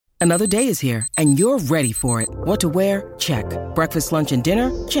Another day is here, and you're ready for it. What to wear? Check. Breakfast, lunch, and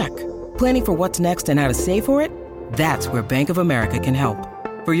dinner? Check. Planning for what's next and how to save for it? That's where Bank of America can help.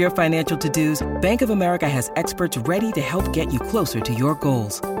 For your financial to-dos, Bank of America has experts ready to help get you closer to your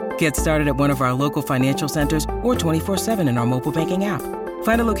goals. Get started at one of our local financial centers or 24/7 in our mobile banking app.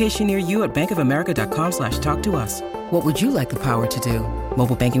 Find a location near you at bankofamerica.com/talktous. What would you like the power to do?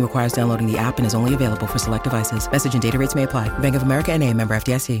 Mobile banking requires downloading the app and is only available for select devices. Message and data rates may apply. Bank of America N.A., member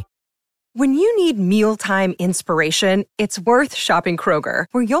FDIC. When you need mealtime inspiration, it's worth shopping Kroger,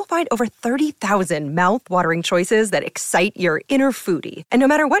 where you'll find over 30,000 mouth-watering choices that excite your inner foodie. And no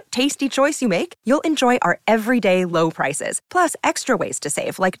matter what tasty choice you make, you'll enjoy our everyday low prices, plus extra ways to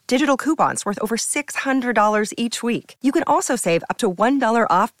save, like digital coupons worth over $600 each week. You can also save up to $1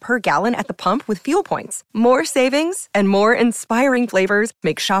 off per gallon at the pump with fuel points. More savings and more inspiring flavors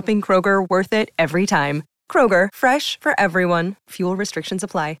make shopping Kroger worth it every time. Kroger, fresh for everyone. Fuel restrictions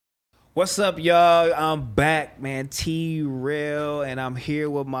apply. What's up, y'all? I'm back, man. T-Rail, and I'm here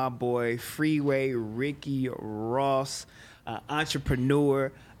with my boy Freeway Ricky Ross, an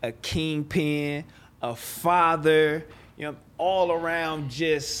entrepreneur, a kingpin, a father, all around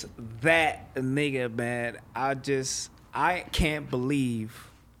just that nigga, man. I can't believe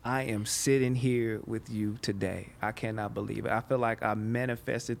I am sitting here with you today. I cannot believe it. I feel like I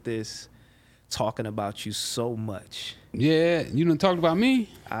manifested this talking about you so much. Yeah, you done talked about me?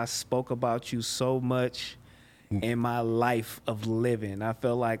 I spoke about you so much in my life of living. I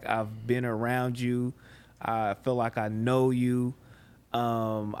feel like I've been around you. I feel like I know you.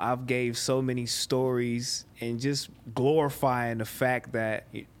 I've gave so many stories and just glorifying the fact that,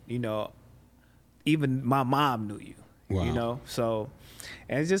 even my mom knew you. Wow. So,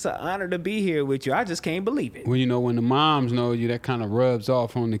 and it's just an honor to be here with you. I just can't believe it. Well, when the moms know you, that kind of rubs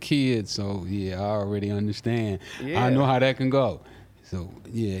off on the kids. So, yeah, I already understand. Yeah. I know how that can go. So,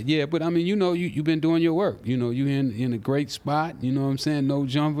 yeah. But, I mean, you've been doing your work. You in a great spot. You know what I'm saying? No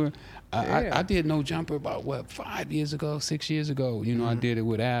Jumper. I did No Jumper about, 6 years ago? Mm-hmm. I did it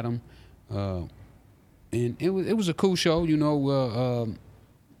with Adam. And it was a cool show.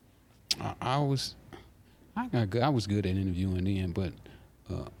 I was good at interviewing then, but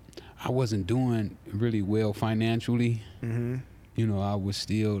I wasn't doing really well financially. Mm-hmm. I was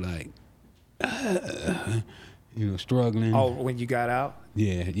still like, struggling. Oh, when you got out?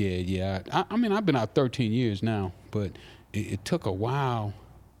 Yeah. I mean, I've been out 13 years now, but it took a while.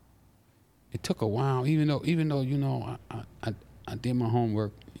 Even though I did my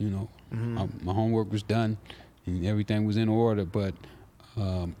homework. Mm-hmm. My homework was done and everything was in order, but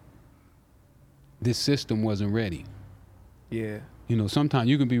this system wasn't ready. Yeah. Sometimes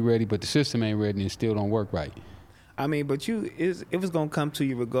you can be ready, but the system ain't ready and it still don't work right. I mean, but it was going to come to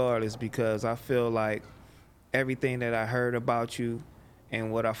you regardless, because I feel like everything that I heard about you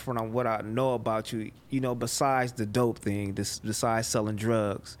and what I know about you, besides the dope thing, besides selling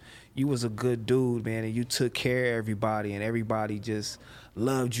drugs, you was a good dude, man, and you took care of everybody, and everybody just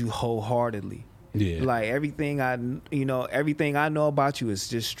loved you wholeheartedly. Yeah. Like everything I know about you is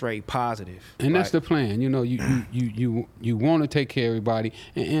just straight positive. And that's the plan. You want to take care of everybody.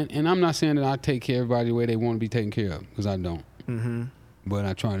 And I'm not saying that I take care of everybody the way they want to be taken care of, because I don't. Mm-hmm. But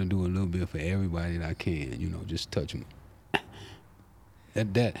I try to do a little bit for everybody that I can, just touch them.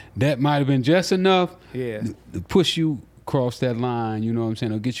 That might have been just enough to push you across that line, you know what I'm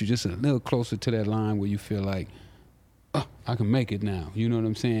saying, or get you just a little closer to that line where you feel like, I can make it now. You know what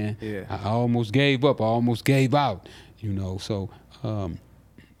I'm saying? Yeah. I almost gave up. I almost gave out. So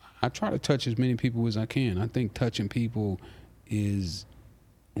I try to touch as many people as I can. I think touching people is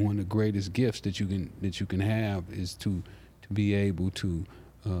one of the greatest gifts that you can have, is to be able to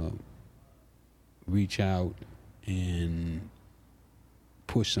reach out and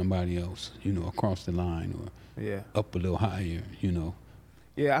push somebody else, across the line or up a little higher,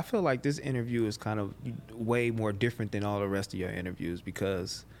 Yeah, I feel like this interview is kind of way more different than all the rest of your interviews,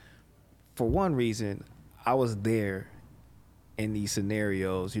 because for one reason, I was there in these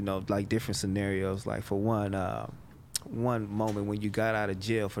scenarios, like different scenarios. Like for one moment when you got out of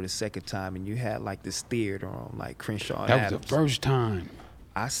jail for the second time and you had like this theater on, like Crenshaw and Adams. That was the first time.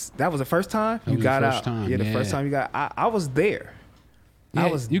 That was the first time you got out? Yeah, the first time you got out. I was there.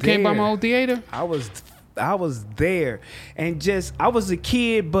 Yeah, you came by my old theater? I was there, and I was a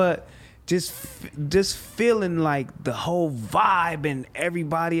kid, but just feeling like the whole vibe and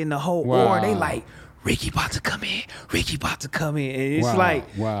everybody in the whole aura, they like, Ricky about to come in. And it's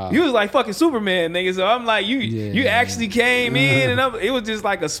you was like fucking Superman, nigga. So I'm like, you actually came in, and it was just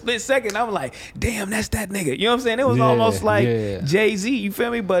like a split second. I'm like, damn, that's that nigga. You know what I'm saying? It was almost like Jay-Z, you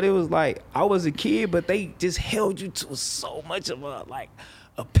feel me? But it was like, I was a kid, but they just held you to so much of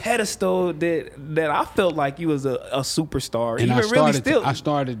a pedestal that I felt like you was a superstar. And I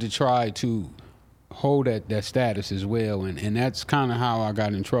started to try to hold that status as well, and that's kind of how I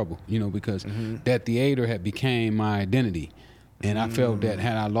got in trouble, because that theater had became my identity, and I felt that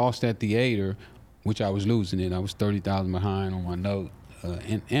had I lost that theater, which I was losing it, I was $30,000 behind on my note,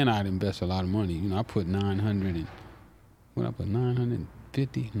 and I'd invest a lot of money. I put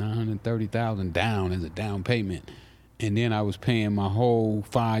 $930,000 down as a down payment. And then I was paying my whole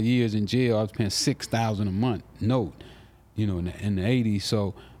 5 years in jail. I was paying $6,000 a month note, in the 80s.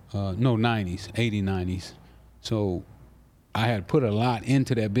 So, 80s, 90s. So I had put a lot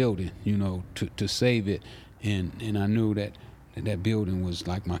into that building, to save it. And I knew that building was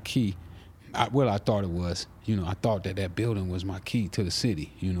like my key. I thought it was. I thought that building was my key to the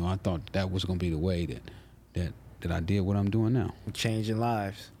city. I thought that was going to be the way that I did what I'm doing now. Changing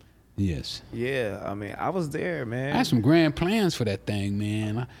lives. Yes. Yeah, I mean, I was there, man. I had some grand plans for that thing,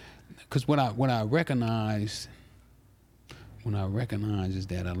 man. Because what I recognized is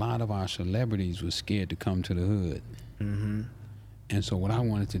that a lot of our celebrities were scared to come to the hood. Mm-hmm. And so what I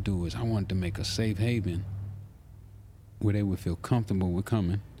wanted to do is I wanted to make a safe haven where they would feel comfortable with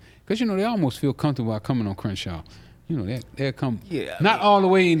coming. Because, they almost feel comfortable about coming on Crenshaw. They'll come, not all the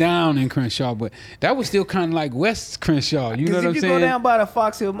way down in Crenshaw, but that was still kind of like West Crenshaw. You know what I'm saying? If you go down by the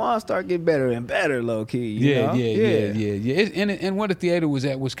Fox Hill Mall, start getting better and better, low key. Yeah. And where the theater was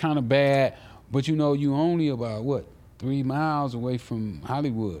at was kind of bad, but you only about 3 miles away from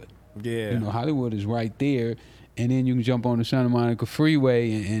Hollywood. Yeah. Hollywood is right there, and then you can jump on the Santa Monica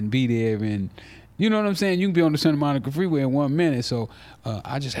Freeway and be there, and you know what I'm saying? You can be on the Santa Monica Freeway in 1 minute. So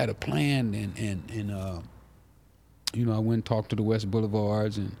I just had a plan, and I went and talked to the West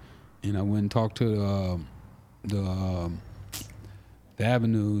Boulevards, and I went and talked to the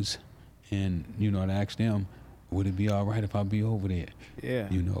avenues, and I asked them, would it be all right if I be over there? Yeah.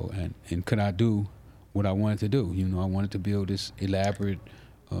 And could I do what I wanted to do? I wanted to build this elaborate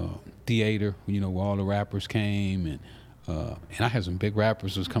theater, where all the rappers came, and I had some big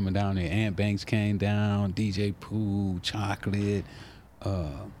rappers was coming down there. Ant Banks came down, DJ Pooh, Chocolate.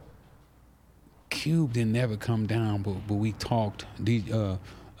 Cube didn't ever come down, but we talked.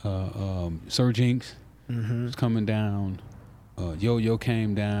 Sir Jinx was coming down. Yo-Yo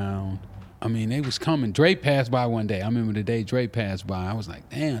came down. I mean, they was coming. Dre passed by one day. I remember the day Dre passed by. I was like,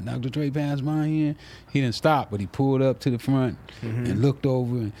 damn, Dr. Dre passed by here. He didn't stop, but he pulled up to the front and looked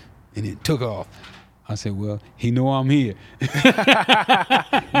over and then took off. I said, well, he know I'm here.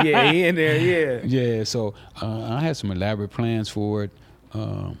 Yeah, he in there, yeah. Yeah, so I had some elaborate plans for it.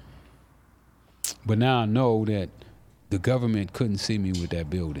 But now I know that the government couldn't see me with that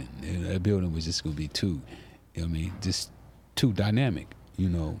building. That building was just going to be just too dynamic,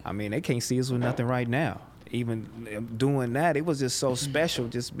 I mean, they can't see us with nothing right now. Even doing that, it was just so special,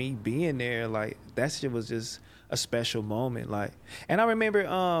 just me being there. Like, that shit was just a special moment. Like, and I remember,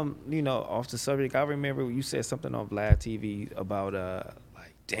 off the subject, I remember you said something on Vlad TV about,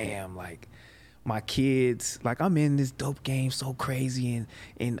 my kids, I'm in this dope game so crazy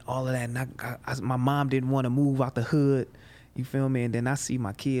and all of that. And my mom didn't want to move out the hood. You feel me? And then I see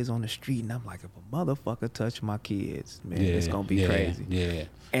my kids on the street, and I'm like, if a motherfucker touch my kids, man, it's going to be crazy. Yeah,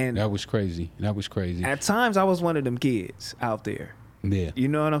 and that was crazy. At times, I was one of them kids out there. Yeah. You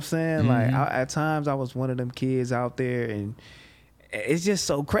know what I'm saying? Mm-hmm. At times, I was one of them kids out there, and it's just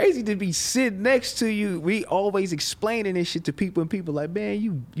so crazy to be sitting next to you. We always explaining this shit to people, and people like,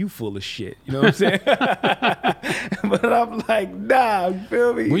 man, you full of shit. You know what I'm saying? But I'm like, nah, you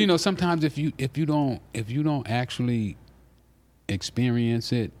feel me? Well, sometimes if you don't actually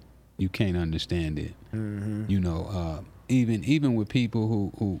experience it, you can't understand it. Mm-hmm. Even with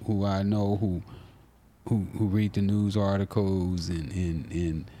people who I know who read the news articles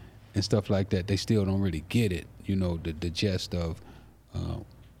and stuff like that, they still don't really get it. The gist of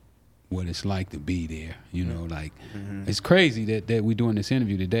what it's like to be there. It's crazy that we're doing this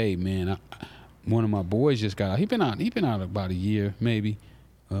interview today, man. One of my boys just got out. He been out about a year maybe,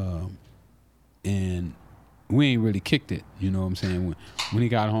 and we ain't really kicked it. You know what I'm saying? When he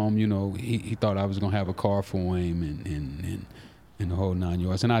got home, he thought I was gonna have a car for him and the whole 9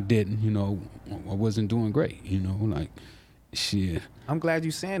 yards, and I didn't. I wasn't doing great. Shit. I'm glad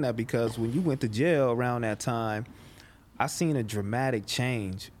you saying that, because when you went to jail around that time, I seen a dramatic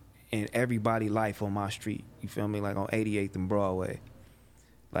change in everybody's life on my street. You feel me? Like on 88th and Broadway.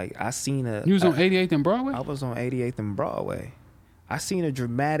 I seen a... You was on 88th and Broadway? I was on 88th and Broadway. I seen a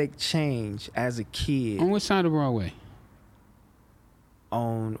dramatic change as a kid. On which side of Broadway?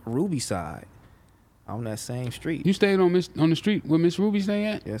 On Ruby side. On that same street. You stayed on the street where Miss Ruby stay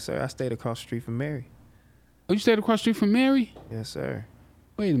at? Yes, sir. I stayed across the street from Mary. Oh, you stayed across the street from Mary? Yes, sir.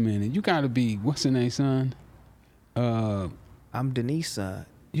 Wait a minute. You gotta be, what's her name, son? I'm Denise's son.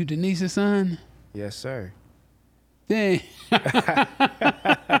 You Denise's son? Yes, sir. Dang.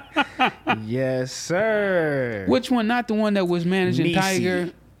 Yes, sir. Which one? Not the one that was managing Niecy.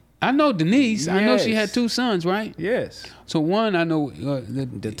 Tiger. I know Denise. I know she Yes. had 2 sons, right? Yes. So one, I know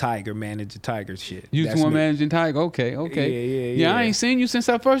The Tiger managed the Tiger shit. you That's the one me. managing Tiger. Okay. Yeah, I ain't seen you since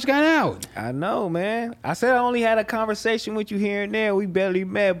I first got out. I know, man. I said I only had a conversation with you here and there. We barely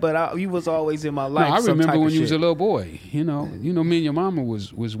met, but you was always in my life. No, I some remember type when of you was a shit. little boy. You know, me and your mama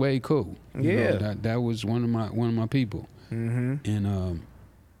was way cool. You Yeah. know, that was one of my people. Mm-hmm. And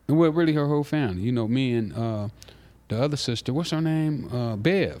well, really her whole family. You know, me and the other sister, what's her name?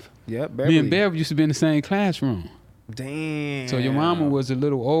 Bev. Yep, Me Beverly. and Bev used to be in the same classroom. Damn. So your mama was a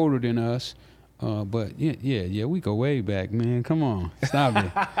little older than us. But yeah, we go way back, man. Come on, stop it.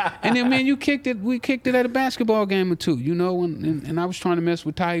 And then, man, we kicked it at a basketball game or two, you know. And I was trying to mess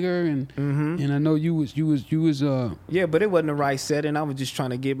with Tiger, and I know you was. Yeah, but it wasn't the right setting. I was just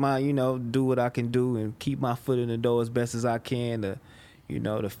trying to get my, do what I can do and keep my foot in the door as best as I can to,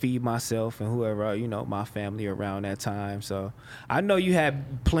 to feed myself and whoever, my family around that time. So I know you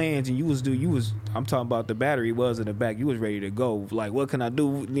had plans and you was I'm talking about the battery was in the back. You was ready to go. Like, what can I do?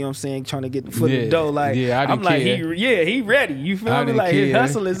 You know what I'm saying? Trying to get the foot in the door. Like, yeah, I didn't I'm like, care. he ready. You feel I me? didn't Like, his care.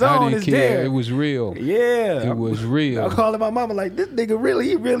 hustle is I on. didn't It's care. there. It was real. Yeah. It was real. I'm calling my mama like, this nigga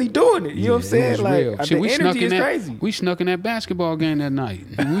he really doing it. You know what I'm saying? It was Like, real. the Shit, energy is crazy. We snuck in that basketball game that night.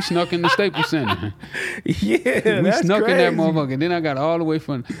 We snuck in the Staples Center. Yeah, We that's snuck crazy. in that motherfucker. Then I got all the way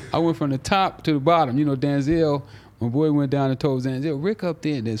I went from the top to the bottom. You know, Denzel, my boy went down and told Denzel, Rick up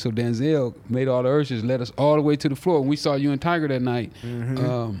there. Then so Denzel made all the urges, led us all the way to the floor. When we saw you and Tiger that night,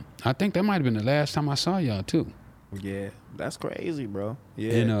 I think that might have been the last time I saw y'all too. Yeah, that's crazy, bro.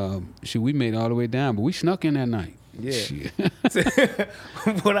 Yeah. And we made it all the way down, but we snuck in that night. Yeah. Shit.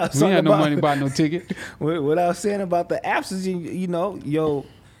 What I was We talking had no about, money to buy no ticket. what I was saying about the absence,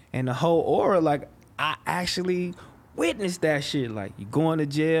 and the whole aura, like, I actually witnessed that shit. Like, you going to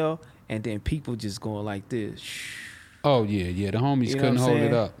jail, and then people just going like this. Shh. Oh, yeah. The homies You know couldn't what I'm hold it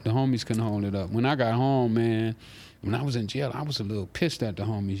saying? up. The homies couldn't hold it up. When I got home, man, when I was in jail, I was a little pissed at the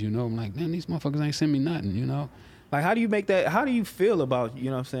homies, you know. I'm like, man, these motherfuckers ain't send me nothing, you know. Like, how do you feel about, you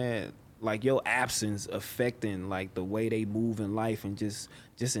know what I'm saying, like, your absence affecting, like, the way they move in life and just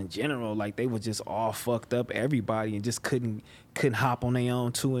in general, like, they were just all fucked up, everybody, and just couldn't hop on their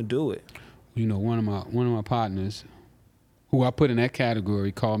own too and do it. You know, one of my partners, who I put in that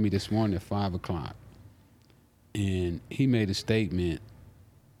category, called me this morning at 5:00, and he made a statement.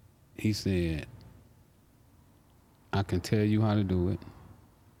 He said, I can tell you how to do it.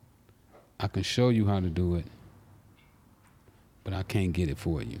 I can show you how to do it, but I can't get it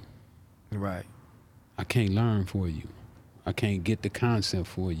for you. Right. I can't learn for you. I can't get the concept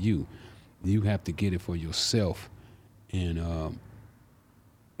for you. You have to get it for yourself. And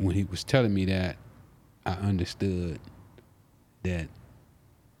when he was telling me that, I understood that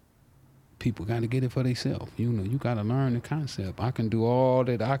people got to get it for themselves. You know, you got to learn the concept. I can do all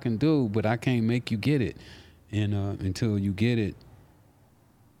that I can do, but I can't make you get it. And until you get it,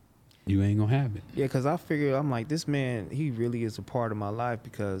 you ain't gonna have it. Yeah, because I figured, I'm like, this man, he really is a part of my life,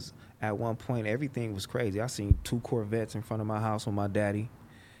 because at one point, everything was crazy. I seen 2 Corvettes in front of my house with my daddy.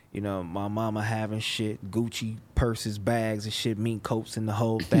 You know, my mama having shit, Gucci purses, bags and shit, mink coats and the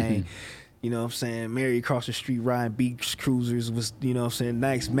whole thing. You know what I'm saying? Mary across the street riding beach cruisers was, you know what I'm saying,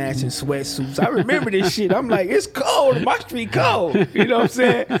 nice matching sweatsuits. I remember this shit. I'm like, it's cold. My street cold. You know what I'm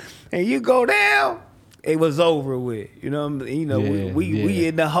saying? And you go down, it was over with. You know what I mean? You know, we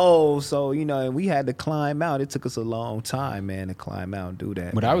in the hole. So, you know, and we had to climb out. It took us a long time, man, to climb out and do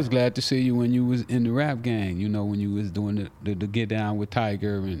that. But I was glad to see you when you was in the rap gang, you know, when you was doing the get down with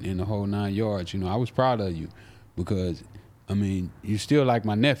Tiger and the whole 9 yards. You know, I was proud of you because, I mean, you still like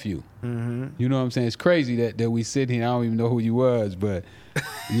my nephew. Mm-hmm. You know what I'm saying? It's crazy that we sit here. I don't even know who you was, but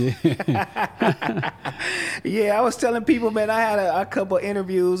yeah. Yeah, I was telling people, man, I had a couple of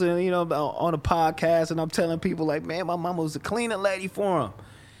interviews and, you know, on a podcast, and I'm telling people, like, man, my mama was a cleaning lady for him.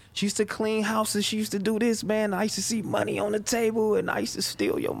 She used to clean houses. She used to do this, man. I used to see money on the table, and I used to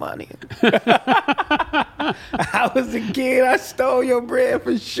steal your money. I was a kid. I stole your bread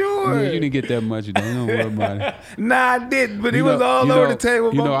for sure. Yeah, you didn't get that much. Don't worry about it. Nah, I didn't, but it was all over the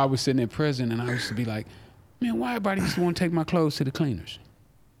table. You know, I was sitting in prison, and I used to be like, man, why everybody used to want to take my clothes to the cleaners?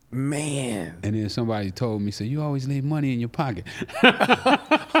 Man. And then somebody told me, so you always leave money in your pocket.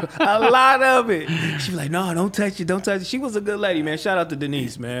 A lot of it. She was like, no, don't touch it, don't touch it. She was a good lady, man. Shout out to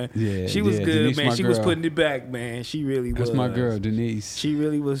Denise, man. Yeah, she was good, Denise, man. She was girl. putting it back, man. She really was. That's my girl, Denise. She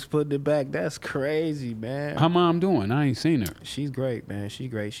really was putting it back. That's crazy, man. How mom doing? I ain't seen her. She's great, man. She's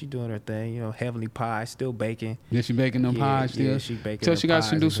great. She doing her thing. You know, heavenly pie, still baking. Yeah, she baking them pies still? Yeah, she baking Tell her she got pies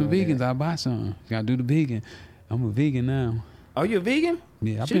to do and some doing vegans. that. I'll buy some. She got to do the vegan. I'm a vegan now. Oh, you a vegan?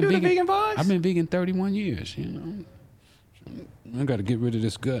 Yeah, I've She been do vegan. the vegan pies? I've been vegan 31 years. You know, I got to get rid of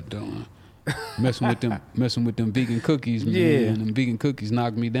this gut, though. messing with them vegan cookies, man. Yeah. Them vegan cookies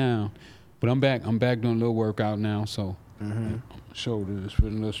knocked me down. But I'm back. I'm back doing a little workout now, so shoulders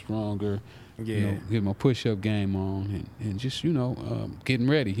feeling a little stronger. Yeah. You know, get my push-up game on and just getting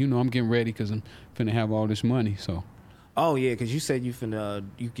ready. You know, I'm getting ready because I'm finna have all this money. So Oh yeah, because you said you finna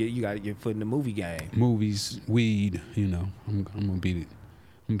you got your foot in the movie game. movies, weed. You know, I'm gonna be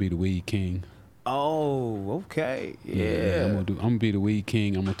the weed king. Oh, okay, yeah. I'm gonna be the weed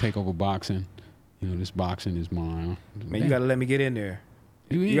king. I'm gonna take over boxing. You know, this boxing is mine. Man, you gotta let me get in there.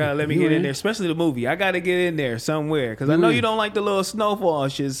 You You gotta let me get in there, especially the movie. I gotta get in there somewhere because I know you don't like the little snowfall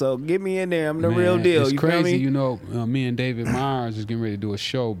shit. So get me in there. I'm the real deal. It's You crazy. feel me? You know, me and David Myers is getting ready to do a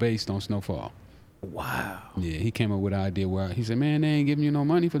show based on Snowfall. Wow. Yeah, he came up with an idea where he said, "Man, they ain't giving you no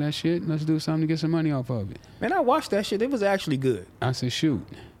money for that shit. Let's do something to get some money off of it." Man, I watched that shit. It was actually good. I said, "Shoot."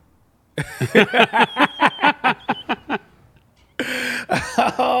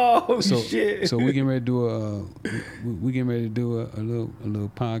 Oh So, shit. so we getting ready to do a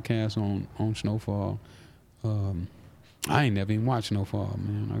little podcast on Snowfall. I ain't never even watched Snowfall,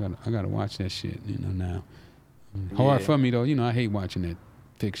 man. I gotta watch that shit, you know, now. Hard Yeah. for me though, you know. I hate watching that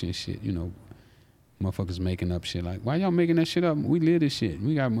fiction shit, you know. Motherfuckers making up shit. Like, why y'all making that shit up? We live this shit.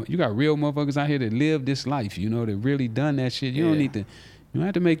 You got real motherfuckers out here that live this life, you know, that really done that shit. You don't need to. You don't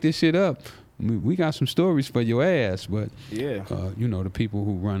have to make this shit up. We got some stories for your ass, but Yeah. you know, the people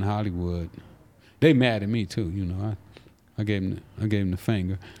who run Hollywood, they mad at me too. You know, I gave them the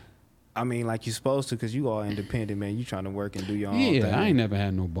finger. I mean, like you supposed to, because you all independent, man. You trying to work and do your own thing. Yeah, I ain't never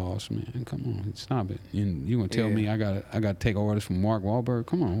had no boss, man. Come on, stop it. And you gonna tell me I gotta take orders from Mark Wahlberg?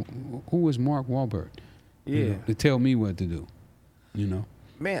 Come on, who is Mark Wahlberg? Yeah. You know, to tell me what to do. You know.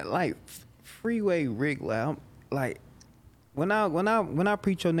 Man, like Freeway Rick, like when I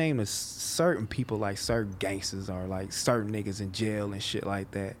preach your name to certain people, like certain gangsters or like certain niggas in jail and shit like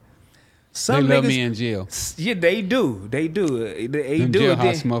that. Some they love niggas, me in jail. Yeah, they do. They do. They Them do.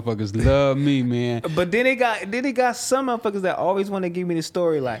 jailhouse motherfuckers love me, man. But then they got some motherfuckers that always want to give me the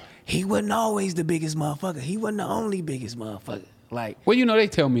story like he wasn't always the biggest motherfucker. He wasn't the only biggest motherfucker. Like, Well, you know, they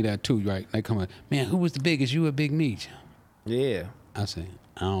tell me that too, right? They come on, man, who was the biggest? You or Big Meech? yeah. I say,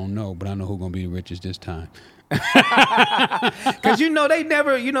 I don't know, but I know who's gonna be the richest this time. Cause they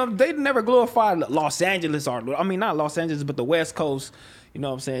never glorified Los Angeles or I mean not Los Angeles, but the West Coast. You know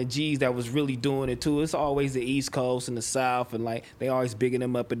what I'm saying? G's that was really doing it too. It's always the East Coast and the South, and like they always bigging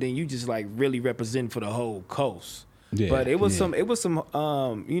them up, and then you just like really representing for the whole coast. Yeah, but it was yeah.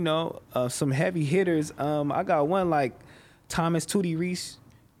 some heavy hitters. I got one like Thomas Tootie Reese.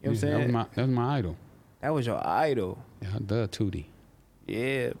 You know what I'm saying? That was my idol. That was your idol. Yeah, the Tootie.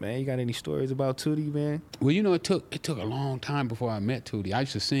 Yeah, man. You got any stories about Tootie, man? Well, you know, it took a long time before I met Tootie. I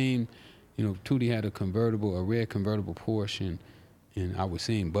used to see him, you know, Tootie had a red convertible Porsche, and I would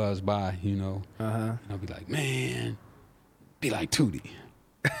see him buzz by, you know. And I'd be like, man, be like Tootie.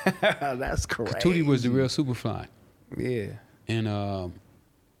 That's correct. Tootie was the real Superfly. Yeah. And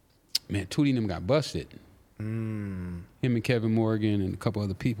man, Tootie and them got busted. Him and Kevin Morgan and a couple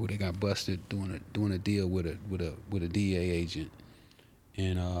other people, they got busted doing a deal with a DA agent.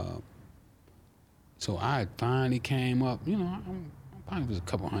 And so I finally came up, you know, I probably was a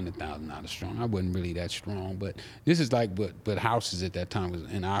couple $100,000 strong. I wasn't really that strong, but this is like, but houses at that time was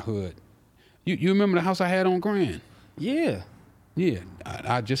in our hood. You remember the house I had on Grand? Yeah. Yeah,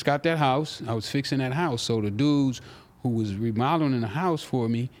 I just got that house. I was fixing that house. So the dudes who was remodeling the house for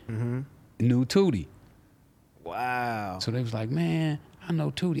me knew Tootie. Wow. So they was like, man, I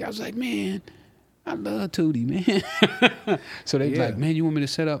know Tootie. I was like, man, I love Tootie, man. So they was like, man, you want me to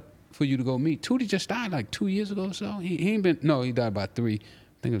set up for you to go meet? Tootie just died like 2 years ago or so. He ain't been, no, he died about 3. I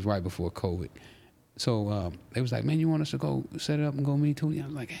think it was right before COVID. So they was like, man, you want us to go set it up and go meet Tootie? I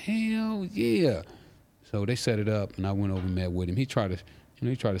was like, hell yeah. So they set it up, and I went over and met with him. He tried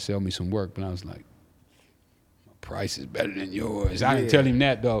to sell me some work, but I was like, my price is better than yours. I didn't tell him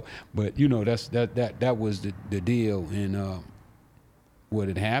that though, but you know that was the deal. And what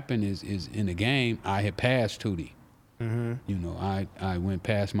had happened is in the game I had passed Tootie. You know, I went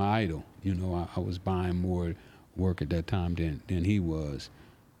past my idol. You know, I was buying more work at that time than he was.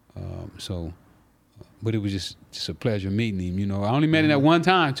 So but it was just a pleasure meeting him. You know, I only met him that one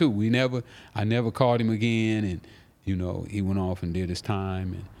time too. I never called him again, and you know, he went off and did his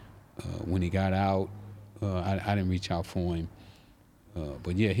time. And when he got out, I didn't reach out for him.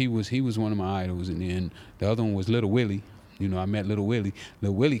 But yeah, he was one of my idols. And then the other one was Little Willie. You know, I met Little Willie.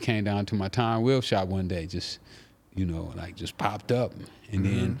 Little Willie came down to my Time Wheel shop one day, just, you know, like just popped up.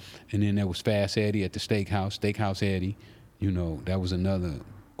 And then there was Fast Eddie at the Steakhouse Eddie. You know, that was another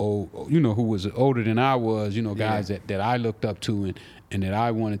old, you know, who was older than I was, you know, guys that I looked up to and that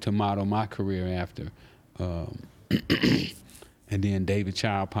I wanted to model my career after. And then David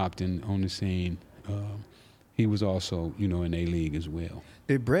Child popped in on the scene. He was also, you know, in A-League as well.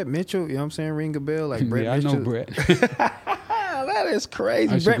 Did Brett Mitchell, you know what I'm saying, ring a bell? Like Brett yeah, Mitchell? I know Brett. That is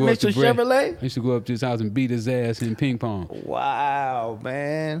crazy. Brett Mitchell Chevrolet? I used to go up to his house and beat his ass in ping pong. Wow,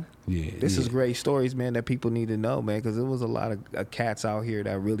 man. Yeah. This is great stories, man, that people need to know, man, because there was a lot of cats out here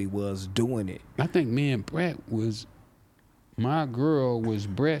that really was doing it. I think me and Brett my girl was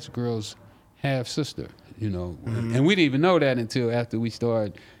Brett's girl's half sister, you know. And we didn't even know that until after we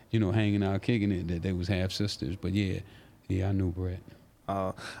started, you know, hanging out, kicking it, that they was half sisters. But yeah, I knew Brett.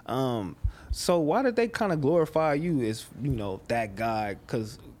 So why did they kind of glorify you as, you know, that guy?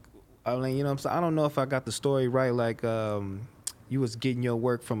 Because, I mean, you know what I'm saying? I don't know if I got the story right. Like, you was getting your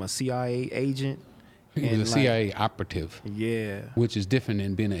work from a CIA agent. He was a CIA operative. Yeah. Which is different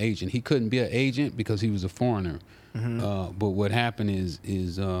than being an agent. He couldn't be an agent because he was a foreigner. But what happened is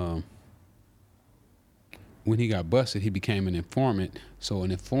when he got busted, he became an informant. So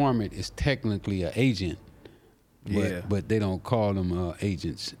an informant is technically an agent. But they don't call them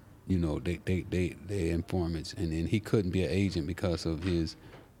agents. You know, they informants, and then he couldn't be an agent because of his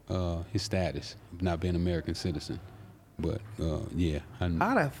status of not being an American citizen. But yeah, how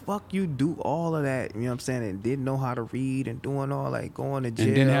the fuck you do all of that? You know what I'm saying? And didn't know how to read and doing all like going to jail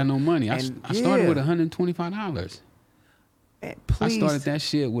and didn't have no money. I started with $125. Man, please. I started that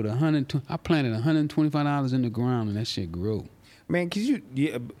shit with I planted $125 in the ground, and that shit grew. Man,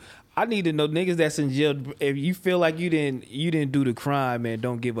 I need to know niggas that's in jail. If you feel like you didn't do the crime, man,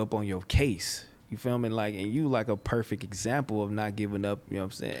 don't give up on your case. You feel me? Like, and you like a perfect example of not giving up. You know what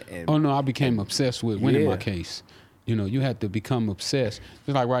I'm saying? And, I became obsessed with winning my case. You know, you have to become obsessed.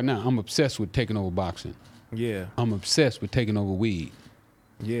 Just like right now, I'm obsessed with taking over boxing. Yeah. I'm obsessed with taking over weed.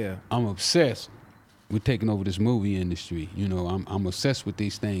 Yeah. I'm obsessed with taking over this movie industry. You know, I'm obsessed with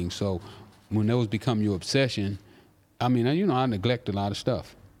these things. So when those become your obsession, I mean, you know, I neglect a lot of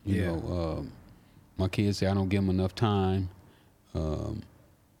stuff. You know, my kids say I don't give them enough time.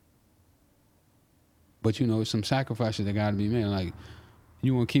 But, you know, it's some sacrifices that got to be made. Like,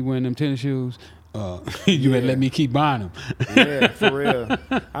 you want to keep wearing them tennis shoes? You better let me keep buying them. Yeah, for real.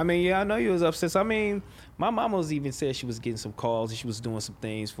 I mean, yeah, I know you was upset. I mean, my mama was even said she was getting some calls and she was doing some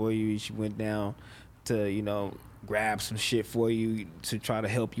things for you. She went down to, you know, grab some shit for you to try to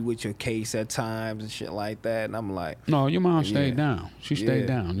help you with your case at times and shit like that. And I'm like, no, your mom stayed down. She stayed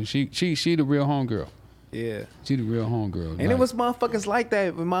down. And she the real homegirl. Yeah. She the real homegirl. And it was motherfuckers like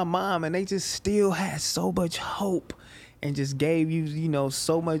that with my mom, and they just still had so much hope and just gave you, you know,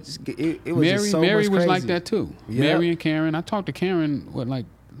 so much. It was Mary, just so Mary much was crazy. like that too. Yep. Mary and Karen. I talked to Karen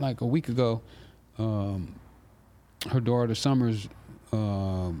like a week ago. Her daughter Summer's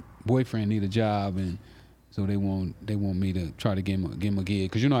boyfriend need a job, and so they want me to try to give him a gig,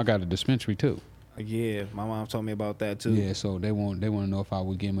 because you know I got a dispensary too. Yeah, my mom told me about that too. Yeah, so they want to know if I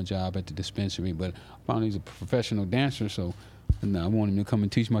would give him a job at the dispensary, but I found he's a professional dancer, so I want him to come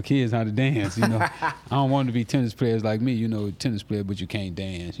and teach my kids how to dance. You know, I don't want them to be tennis players like me. You know, tennis player, but you can't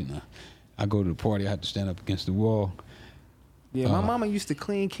dance. You know, I go to the party, I have to stand up against the wall. Yeah, my mama used to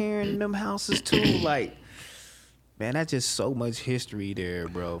clean Karen in them houses too. Like, man, that's just so much history there,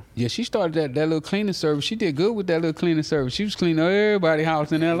 bro. Yeah, she started that little cleaning service. She did good with that little cleaning service. She was cleaning everybody's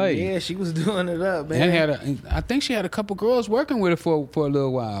house in L.A. Yeah, she was doing it up, man. And I think she had a couple girls working with her for a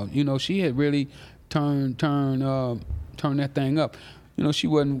little while. You know, she had really turned that thing up. You know, she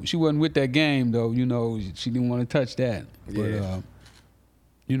wasn't with that game though. You know, she didn't want to touch that. Yeah. But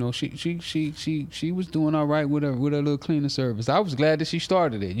you know, she was doing all right with her little cleaning service. I was glad that she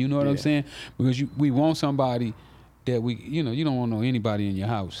started it. You know what I'm saying? Because we want somebody that you don't want anybody in your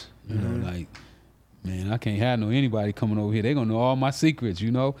house. You know, like, man, I can't have anybody coming over here. They're gonna know all my secrets.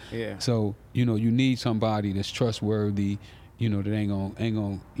 You know. Yeah. So you know, you need somebody that's trustworthy. You know, that ain't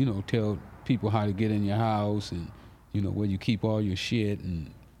gonna you know, tell people how to get in your house and, you know, where you keep all your shit.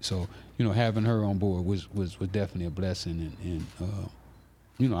 And so, you know, having her on board was definitely a blessing, and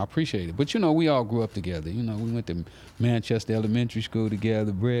you know, I appreciate it. But, you know, we all grew up together. You know, we went to Manchester Elementary School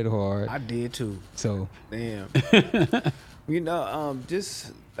together, bred hard. I did too. So. Damn. You know,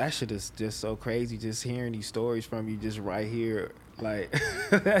 just that shit is just so crazy. Just hearing these stories from you, just right here. Like,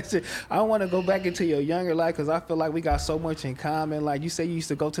 that shit, I don't want to go back into your younger life because I feel like we got so much in common. Like, you say you used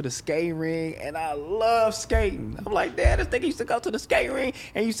to go to the skating ring, and I love skating. I'm like, Dad, this nigga used to go to the skating ring,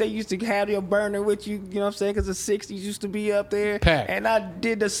 and you say you used to have your burner with you, you know what I'm saying? Because the 60s used to be up there. Packed. And I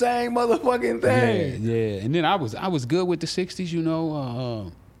did the same motherfucking thing. Yeah. And then I was good with the 60s, you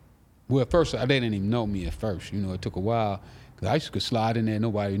know. Well, at first, they didn't even know me at first. You know, it took a while because I used to slide in there,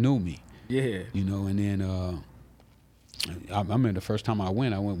 nobody knew me. Yeah. You know, and then I remember the first time I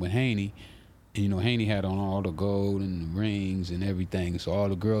went with Haney. And, you know, Haney had on all the gold and the rings and everything. So all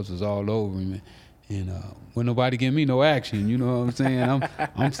the girls was all over him. And when nobody give me no action, you know what I'm saying?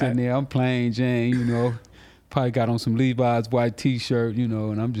 I'm sitting there, I'm plain Jane, you know. Probably got on some Levi's white T-shirt, you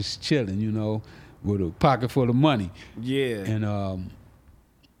know, and I'm just chilling, you know, with a pocket full of money. Yeah. And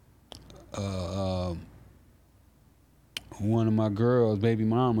one of my girls, baby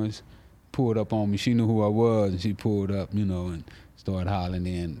mamas, pulled up on me. She knew who I was, and she pulled up, you know, and started hollering.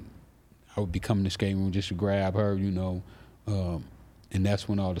 And I would be coming to the skating room just to grab her, you know. And that's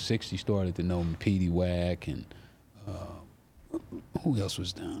when all the 60s started to know me, Petey Wack, and who else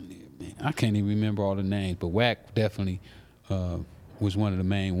was down there, man? I can't even remember all the names, but Wack definitely was one of the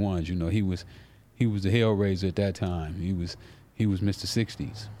main ones. You know, he was the Hellraiser at that time. He was Mr.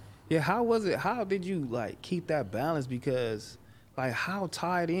 60s. Yeah, how was it? How did you, like, keep that balance? Because, like, how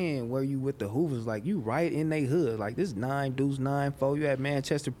tied in were you with the Hoovers? Like, you right in they hood. Like, this 9 Deuce 9-4. You at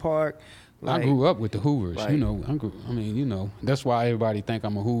Manchester Park. Like, I grew up with the Hoovers. Like, you know, I mean, you know, that's why everybody think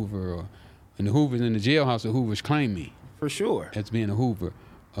I'm a Hoover. And the Hoovers in the jailhouse, the Hoovers claim me. For sure. As being a Hoover.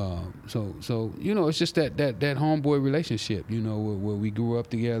 So you know, it's just that homeboy relationship, you know, where we grew up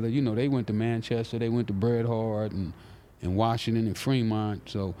together. You know, they went to Manchester, they went to Bret Hart and Washington and Fremont.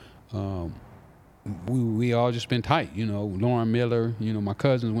 So we all just been tight, you know. Lauren Miller, you know, my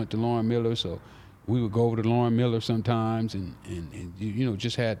cousins went to Lauren Miller, so we would go over to Lauren Miller sometimes and you know,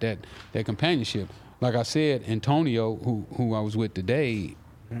 just had that companionship. Like I said, Antonio, who I was with today,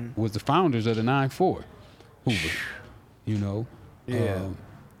 was the founders of the 9-4 Hoover, you know. Yeah.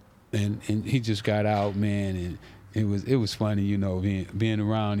 And he just got out, man, and it was funny, you know, being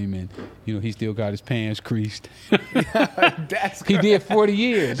around him, and you know, he still got his pants creased. That's he did 40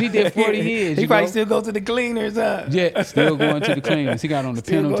 years. He probably still go to the cleaners, huh? Yeah, still going to the cleaners. He got on the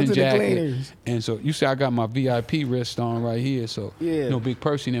Still Pendleton jacket, and so you see, I got my VIP wrist on right here. So yeah. You know, Big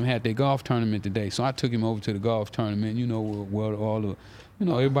Percy and them had their golf tournament today, so I took him over to the golf tournament. You know, where all the, you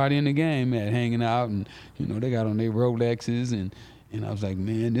know, everybody in the game at hanging out, and you know, they got on their Rolexes and I was like,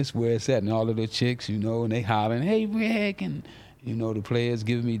 man, this where it's at. And all of the chicks, you know, and they hollering, hey, Rick. And, you know, the players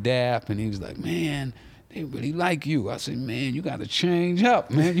giving me dap. And he was like, man, they really like you. I said, man, you got to change up,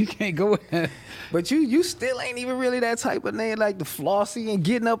 man. You can't go with that. But you still ain't even really that type of nigga, like the flossy and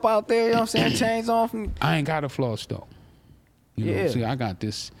getting up out there, you know what I'm saying? Chains on from. I ain't got a floss, though. You yeah. know, see, I got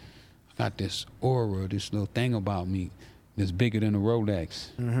this aura, this little thing about me that's bigger than a Rolex.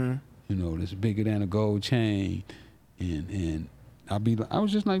 Mm-hmm. You know, that's bigger than a gold chain. And I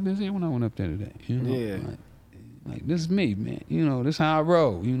was just like this here when I went up there today. You know, yeah. Like this is me, man. You know, this how I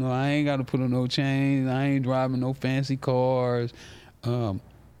roll. You know, I ain't got to put on no chains. I ain't driving no fancy cars.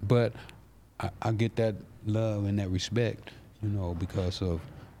 But I get that love and that respect, you know, because of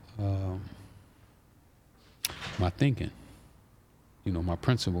my thinking. You know, my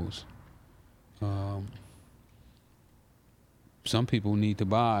principles. Some people need to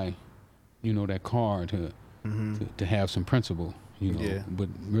buy, you know, that car to have some principle. You know, yeah. But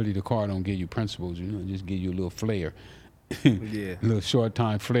really the car don't give you principles, you know, just give you a little flair. Yeah. A little short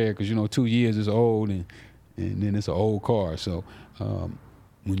time flair, because, you know, 2 years is old and then it's an old car. So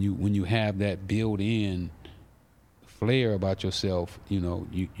when you have that built-in flair about yourself, you know,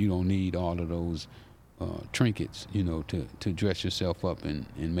 you don't need all of those trinkets, you know, to dress yourself up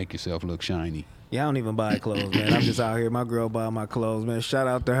and make yourself look shiny. Yeah, I don't even buy clothes, man. I'm just out here. My girl buy my clothes, man. Shout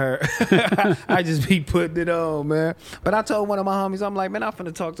out to her. I just be putting it on, man. But I told one of my homies, I'm like, man, I'm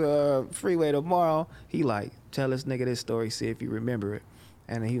finna talk to Freeway tomorrow. He like, tell this nigga this story, see if you remember it.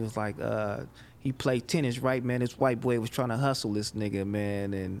 And he was like, he played tennis, right, man? This white boy was trying to hustle this nigga,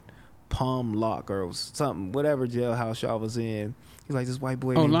 man, and Palm Lock or something, whatever jailhouse y'all was in. He's like, this white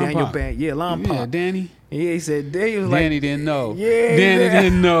boy named Daniel Bang. Yeah, Lom Pop. Yeah, Danny. Yeah, he said, Danny was like. Danny didn't know. Yeah. Danny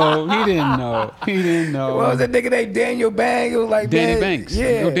didn't know. He didn't know. He didn't know. What was that nigga named Daniel Bang? It was like Danny Banks.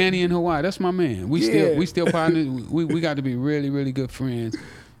 Yeah. Yo, Danny in Hawaii. That's my man. We still partners. We got to be really, really good friends.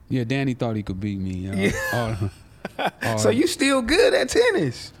 Yeah, Danny thought he could beat me. Yeah. So you still good at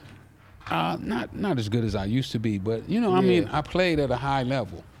tennis? Not as good as I used to be, but you know, I mean, I played at a high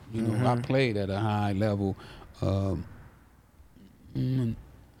level. You know, I played at a high level.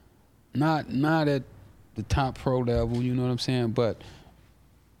 not at the top pro level, you know what I'm saying, but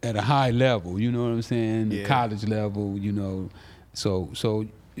at a high level, you know what I'm saying, the college level, you know. So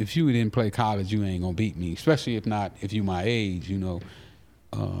if you didn't play college, you ain't gonna beat me, especially if you my age, you know.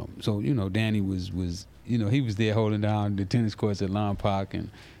 So, you know, Danny was you know, he was there holding down the tennis courts at Lompoc, and,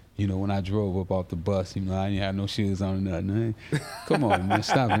 you know, when I drove up off the bus, you know, I didn't have no shoes on or nothing. Come on, man,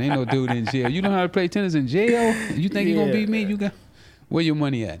 stop it. Ain't no dude in jail. You know how to play tennis in jail? You think you gonna beat me? You got where your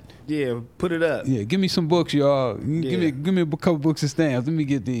money at? Yeah, put it up. Yeah, give me some books, y'all. Give me a couple books of stamps. Let me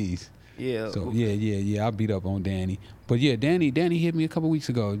get these. Yeah. So yeah, I beat up on Danny. But yeah, Danny hit me a couple weeks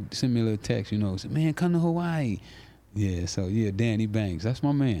ago, sent me a little text, you know, said, man, come to Hawaii. Yeah, so yeah, Danny Banks, that's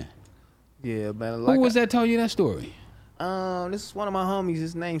my man. Yeah, man. Who was that told you that story? This is one of my homies.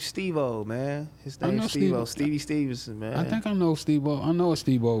 His name's Steve-O, man. His name's Steve-O. Stevie Stevenson, man. I think I know Steve-O. I know a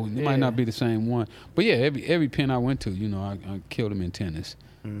Steve-O. It might not be the same one. But yeah, every pen I went to, you know, I killed him in tennis.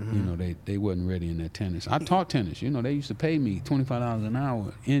 Mm-hmm. You know, they wasn't ready in that tennis. I taught tennis. You know, they used to pay me $25 an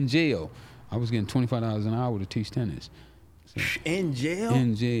hour in jail. I was getting $25 an hour to teach tennis. So, in jail?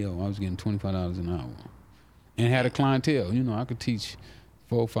 In jail. I was getting $25 an hour. And had a clientele. You know, I could teach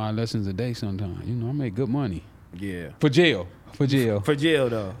 4 or 5 lessons a day sometimes. You know, I made good money. Yeah. For jail. For jail,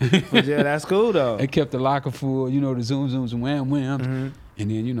 though. For jail, that's cool, though. They kept the locker full, you know, the Zoom Zooms and Wham Whams. Mm-hmm.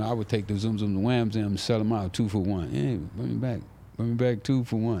 And then, you know, I would take the Zoom Zooms and Whams and sell them out 2 for 1. Hey, bring me back 2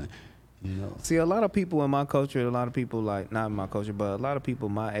 for 1. You know. See, a lot of people in my culture, a lot of people like, not in my culture, but a lot of people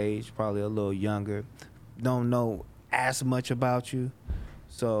my age, probably a little younger, don't know as much about you.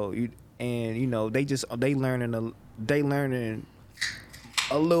 So, you know, they learning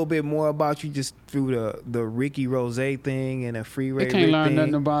a little bit more about you just through the Ricky Rose thing and the Freeway Rick thing. They can't learn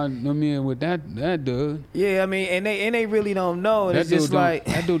nothing about me with that dude. Yeah, I mean, and they really don't know. And that it's just like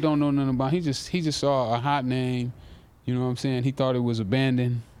that dude don't know nothing about. He just saw a hot name. You know what I'm saying? He thought it was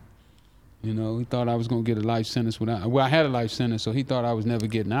abandoned. You know, he thought I was gonna get a life sentence I had a life sentence, so he thought I was never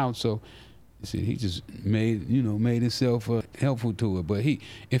getting out. So, see, he just made himself helpful to it. But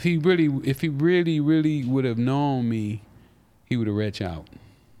if he really would have known me, he would have retched out.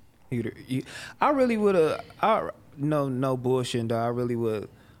 I really would have. No bullshit, though. I really would.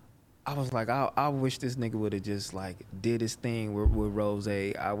 I was like, I wish this nigga would have just like did his thing with Rose.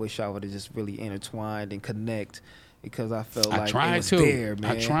 I wish I would have just really intertwined and connect. Because I felt like it was there,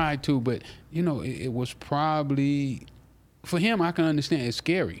 man. I tried to, but, you know, it was probably, for him, I can understand, it's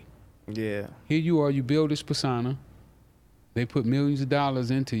scary. Yeah. Here you are, you build this persona. They put millions of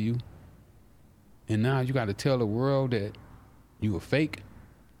dollars into you. And now you got to tell the world that you a fake.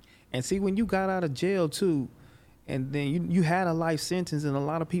 And see, when you got out of jail, too, and then you had a life sentence, and a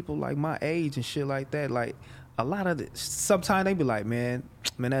lot of people like my age and shit like that, like, a lot of sometimes they be like, man,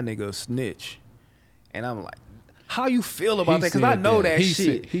 that nigga a snitch. And I'm like, how you feel about that? Because I know that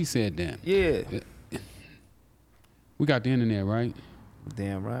shit. He said that. Yeah. We got the internet, right?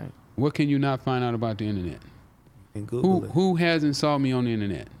 Damn right. What can you not find out about the internet? And Google who hasn't saw me on the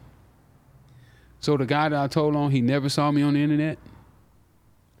internet? So the guy that I told on, he never saw me on the internet.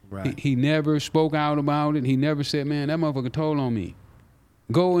 Right. He never spoke out about it. He never said, man, that motherfucker told on me.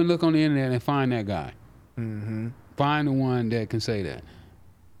 Go and look on the internet and find that guy. Mm-hmm. Find the one that can say that.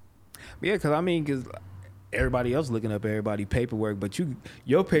 Yeah, because everybody else looking up everybody paperwork, but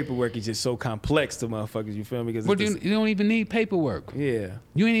your paperwork is just so complex to motherfuckers, you feel me? But you don't even need paperwork. Yeah.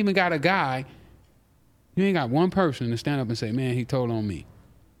 You ain't even got a guy, you ain't got one person to stand up and say, man, he told on me.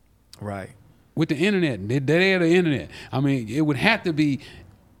 Right. With the internet, they're the internet. I mean, it would have to be,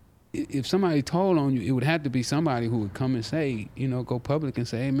 if somebody told on you, it would have to be somebody who would come and say, you know, go public and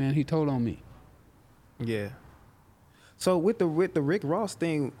say, hey man, he told on me. Yeah. So with the Rick Ross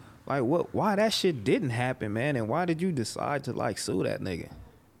thing, like, why that shit didn't happen, man, and why did you decide to like sue that nigga?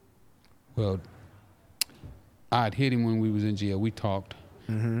 Well, I'd hit him when we was in jail. We talked,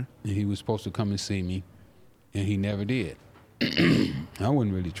 and he was supposed to come and see me, and he never did. I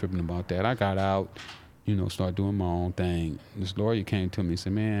wasn't really tripping about that. I got out, you know, started doing my own thing. This lawyer came to me and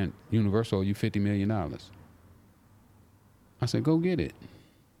said, man, Universal owe you $50 million. I said, go get it.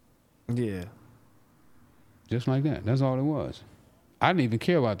 Yeah. Just like that. That's all it was. I didn't even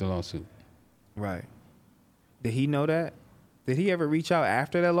care about the lawsuit. Right. Did he know that? Did he ever reach out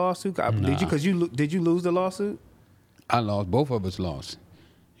after that lawsuit? Nah. Did you lose the lawsuit? I lost. Both of us lost.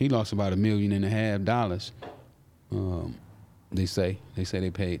 He lost about $1.5 million. They say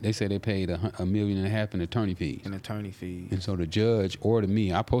they paid $1.5 million in attorney fees. And so the judge ordered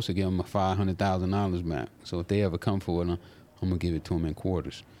me. I'm supposed to give him $500,000 back. So if they ever come for it, I'm gonna give it to him in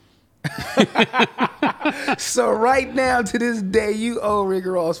quarters. So right now, to this day, you owe Rick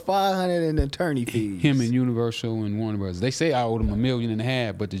Ross $500 in attorney fees. Him and Universal and Warner Brothers. They say I owed him $1.5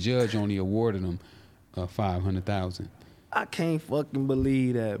 million, but the judge only awarded him $500,000. I can't fucking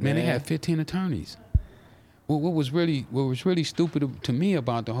believe that, Man, they had 15 attorneys. Well, what was really stupid to me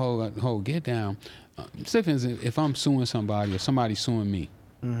about the whole get down, say for instance, if I'm suing somebody or somebody's suing me,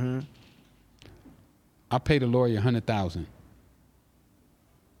 I pay the lawyer $100,000.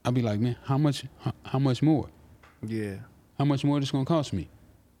 I'll be like, man, how much more? Yeah. How much more this gonna cost me?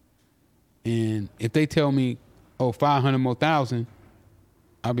 And if they tell me, oh, 500 more thousand,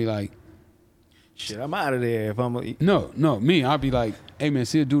 I'll be like, shit, I'm out of there. If I'm me, I'll be like, hey man,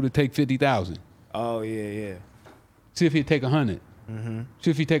 see a dude to take 50,000. Oh yeah. See if he'd take 100. See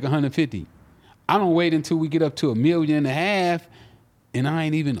if he take 150. I don't wait until we get up to $1.5 million, and I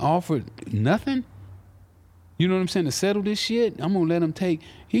ain't even offered nothing. You know what I'm saying? To settle this shit, I'm gonna let him take.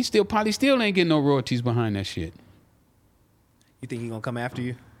 He probably still ain't getting no royalties behind that shit. You think he gonna come after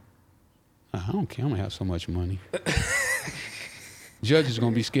you? I don't care. I'm gonna have so much money. Judges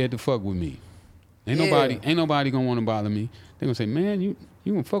gonna be scared to fuck with me. Ain't nobody gonna want to bother me. They gonna say, man, you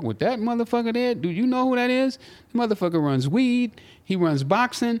gonna fuck with that motherfucker there? Do you know who that is? The motherfucker runs weed. He runs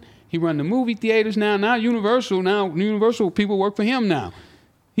boxing. He run the movie theaters now. Now Universal people work for him now.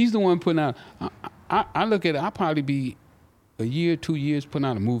 He's the one putting out. I look at it, I'll probably be a year, 2 years putting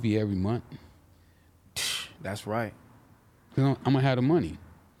out a movie every month. That's right. I'm going to have the money.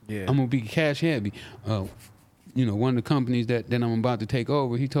 Yeah. I'm going to be cash heavy. One of the companies that I'm about to take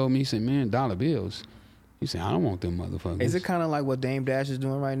over, he told me, he said, man, dollar bills. He said, I don't want them motherfuckers. Is it kind of like what Dame Dash is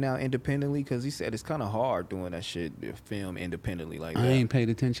doing right now independently? Because he said it's kind of hard doing that shit, film independently like that. I ain't paid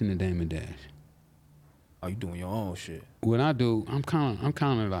attention to Dame and Dash. Oh, you doing your own shit? What I do, I'm kind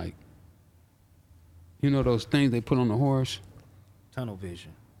of like, you know those things they put on the horse? Tunnel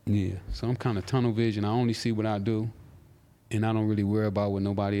vision. Yeah, so I'm kind of tunnel vision. I only see what I do, and I don't really worry about what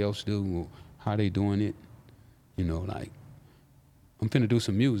nobody else do or how they doing it. You know, like, I'm finna do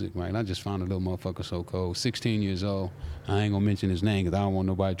some music, right? I just found a little motherfucker so cold, 16 years old. I ain't gonna mention his name because I don't want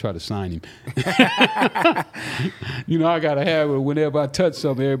nobody to try to sign him. You know, I gotta have it whenever I touch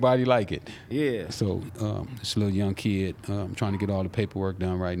something, everybody like it. Yeah. So this little young kid, I'm trying to get all the paperwork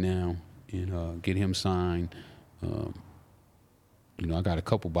done right now and get him signed. I got a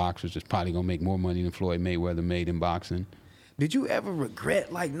couple boxers that's probably gonna make more money than Floyd Mayweather made in boxing. Did you ever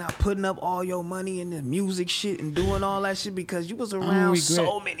regret like not putting up all your money in the music shit and doing all that shit because you was around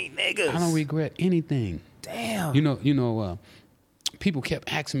so many niggas? I don't regret anything. Damn. People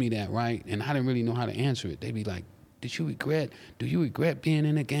kept asking me that, right? And I didn't really know how to answer it. They'd be like, do you regret being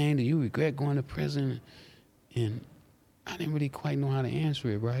in the game? Do you regret going to prison? And I didn't really quite know how to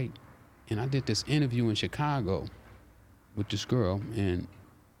answer it, right? And I did this interview in Chicago with this girl, and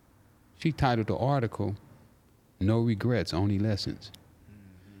she titled the article, No Regrets, Only Lessons.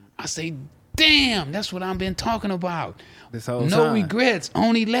 I say, damn, that's what I've been talking about. This whole No time. regrets,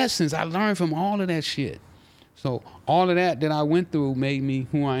 only lessons. I learned from all of that shit. So all of that I went through made me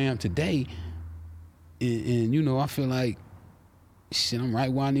who I am today. And I feel like, shit, I'm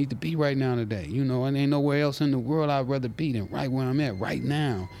right where I need to be right now today. And ain't nowhere else in the world I'd rather be than right where I'm at right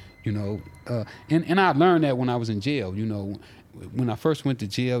now. And I learned that when I was in jail. When I first went to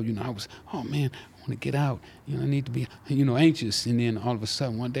jail, I was, oh man, I want to get out. I need to be, anxious. And then all of a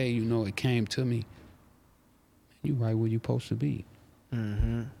sudden, one day, it came to me. You right where you're supposed to be.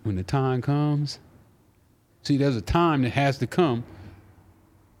 Mm-hmm. When the time comes, see, there's a time that has to come.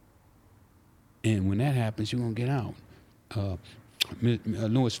 And when that happens, you're going to get out.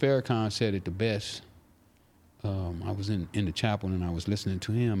 Louis Farrakhan said it the best. I was in the chapel and I was listening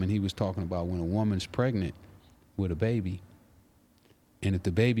to him, and he was talking about when a woman's pregnant with a baby, and if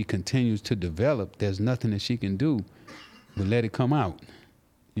the baby continues to develop, there's nothing that she can do but let it come out.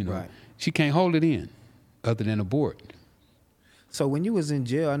 Right. She can't hold it in other than abort. So when you was in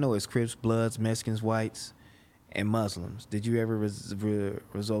jail, I know it's Crips, Bloods, Mexicans, Whites, and Muslims. Did you ever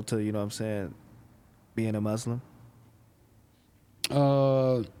result to, being a Muslim?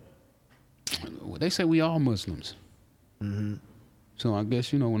 They say we all Muslims. Mm-hmm. So I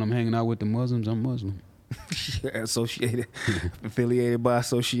guess, when I'm hanging out with the Muslims, I'm Muslim. Affiliated by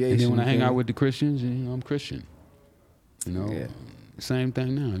association. And then when I hang out with the Christians, I'm Christian. Yeah. Same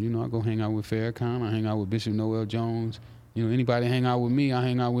thing now. I go hang out with Farrakhan. I hang out with Bishop Noel Jones. Anybody hang out with me, I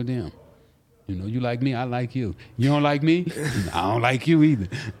hang out with them. You like me, I like you. You don't like me, I don't like you either.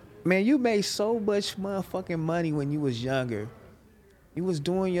 Man, you made so much motherfucking money when you was younger. You was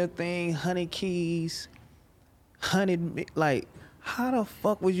doing your thing, 100 keys, 100, like, how the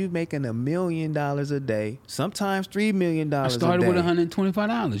fuck was you making $1 million a day? Sometimes $3 million a day. I started with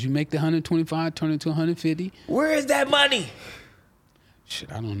 $125. You make the 125, turn it to 150. Where is that money?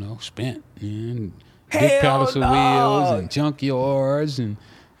 Shit, I don't know. Spent. Man. Hell Big palace of no. wheels and junkyards and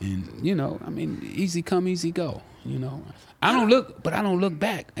you know, I mean, easy come, easy go. You know, I don't look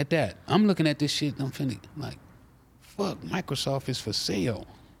back at that. I'm looking at this shit. I'm finna like, fuck. Microsoft is for sale.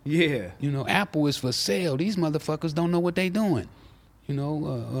 Yeah. You know, Apple is for sale. These motherfuckers don't know what they doing. You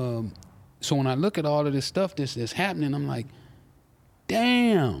know, so when I look at all of this stuff that's happening, I'm like,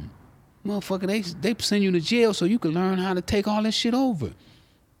 damn, motherfucker, they send you to jail so you can learn how to take all this shit over.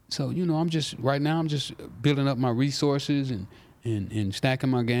 So, you know, I'm just building up my resources and stacking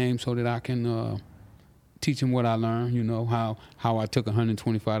my game so that I can teach them what I learned, you know, how I took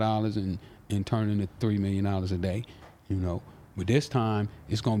 $125 and turned into $3 million a day, you know. But this time,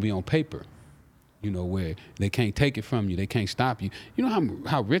 it's going to be on paper, you know, where they can't take it from you. They can't stop you. You know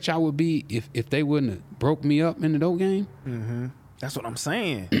how rich I would be if they wouldn't have broke me up in the dope game? Mm-hmm. That's what I'm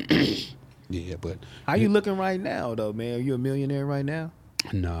saying. Yeah, but... How you looking right now, though, man? Are you a millionaire right now?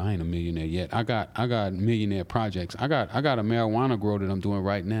 No, I ain't a millionaire yet. I got millionaire projects. I got a marijuana grow that I'm doing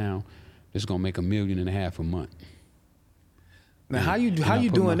right now that's gonna make $1.5 million a month. Now, how you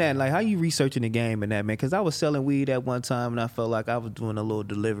doing that? Like, how you researching the game and that, man? Because I was selling weed at one time, and I felt like I was doing a little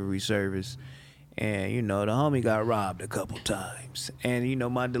delivery service. And, you know, the homie got robbed a couple times. And, you know,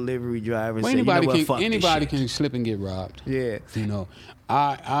 my delivery driver said, anybody can slip and get robbed. Yeah. You know,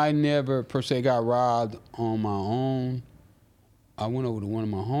 I never, per se, got robbed on my own. I went over to one of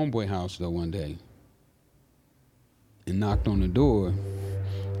my homeboy house, though, one day and knocked on the door,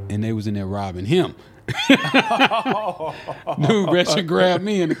 and they was in there robbing him. Dude rushed and grabbed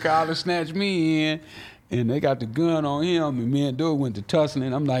me in the collar, snatched me in, and they got the gun on him, and me and dude went to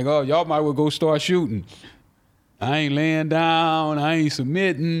tussling. I'm like, oh, y'all might well go start shooting. I ain't laying down, I ain't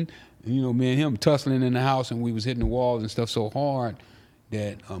submitting. You know, me and him tussling in the house, and we was hitting the walls and stuff so hard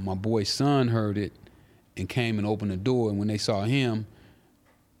that my boy's son heard it and came and opened the door, and when they saw him,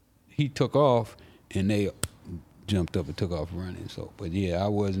 he took off, and they jumped up and took off running. So, but yeah, I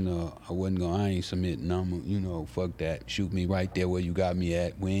ain't submitting. I'm, you know, fuck that. Shoot me right there where you got me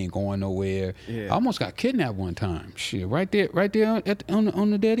at. We ain't going nowhere. Yeah. I almost got kidnapped one time. Shit, right there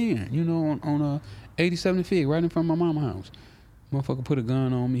on the dead end. You know, on 87th Fig, right in front of my mama's house. Motherfucker put a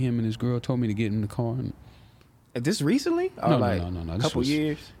gun on me. Him and his girl told me to get in the car. Is this recently? Or no. A couple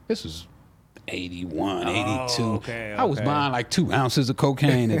years? This was 81, 82. Okay. I was buying like 2 ounces of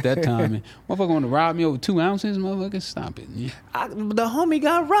cocaine at that time. And motherfucker want to rob me over 2 ounces? Motherfucker, stop it. Yeah. The homie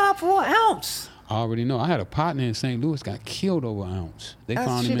got robbed for an ounce. I already know. I had a partner in St. Louis got killed over an ounce. They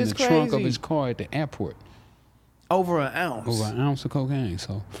found him in the trunk of his car at the airport. Over an ounce? Over an ounce of cocaine.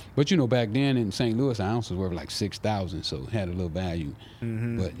 So, but you know, back then in St. Louis, an ounce was worth like $6,000, so it had a little value.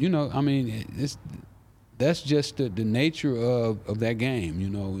 Mm-hmm. But, you know, I mean, that's just the nature of that game. You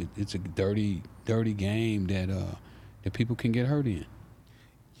know, it's a dirty game that people can get hurt in.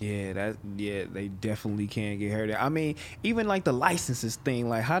 Yeah, they definitely can get hurt. I mean, even like the licenses thing,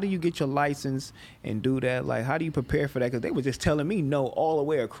 like how do you get your license and do that? Like, how do you prepare for that? Because they were just telling me no all the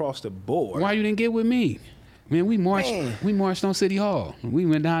way across the board. Why you didn't get with me? Man, we marched on City Hall. We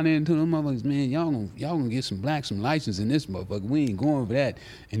went down there into them motherfuckers, man, y'all gonna get some license in this motherfucker. We ain't going for that.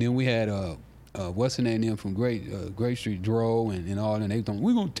 And then we had what's the name from Great Street, Dro and all, and they thought,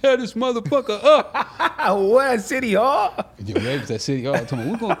 we gonna tear this motherfucker up. What, at City Hall? Yeah, they was at City Hall. Told me,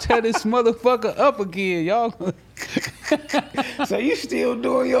 we gonna tear this motherfucker up again, y'all. So you still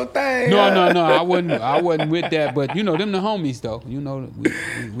doing your thing? No, I wasn't with that, but you know, them the homies though. You know, we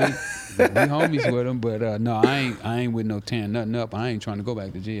homies with them, but no, I ain't with no tearing nothing up. I ain't trying to go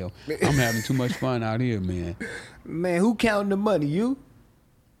back to jail. I'm having too much fun out here, man. Man, who counting the money? You?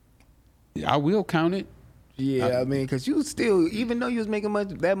 I will count it. Yeah, I mean, because you still, even though you was making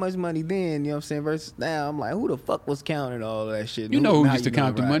that much money then, you know what I'm saying, versus now, I'm like, who the fuck was counting all that shit? You know who used to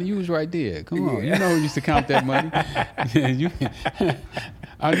count the money? You was right there. Come on. You know who used to count that money?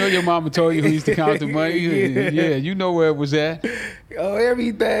 I know your mama told you who used to count the money. Yeah, you know where it was at. Oh,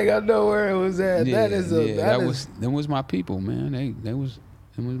 everything. I know where it was at. Yeah, that was my people, man. They was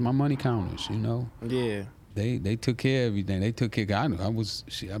my money counters, you know? Yeah. They took care of everything. They took care.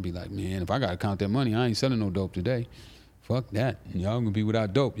 I'd be like, man, if I gotta count that money, I ain't selling no dope today. Fuck that. Y'all gonna be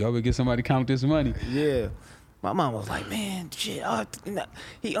without dope. Y'all better get somebody to count this money. Yeah. My mom was like, man, shit,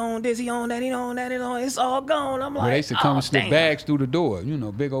 he owned this, he owned that, it's all gone. I'm like, they used to come and slip bags through the door, you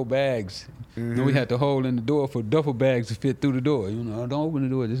know, big old bags. Mm-hmm. Then we had to hold in the door for duffel bags to fit through the door. You know, don't open the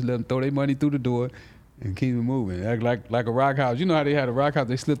door, just let them throw their money through the door and keep it moving. Like a rock house. You know how they had a rock house,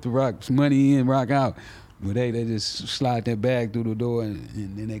 they slip the money in, rock out. But they just slide their bag through the door and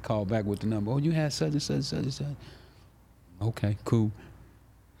then they call back with the number. Oh, you had such and such, such and such. Okay, cool.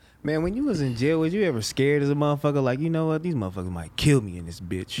 Man, when you was in jail, was you ever scared as a motherfucker? Like, you know what? These motherfuckers might kill me in this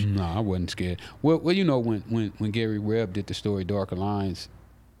bitch. No, I wasn't scared. Well, you know, when Gary Webb did the story Darker Lines,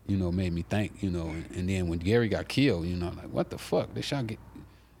 you know, made me think, you know, and then when Gary got killed, you know, like, what the fuck?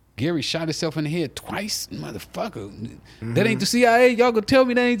 Gary shot himself in the head twice? Motherfucker. Mm-hmm. That ain't the CIA. Y'all gonna tell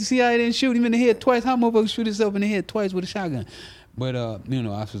me that ain't the CIA didn't shoot him in the head twice? How motherfuckers shoot himself in the head twice with a shotgun? But, you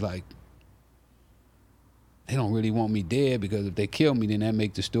know, I was like, they don't really want me dead because if they kill me, then that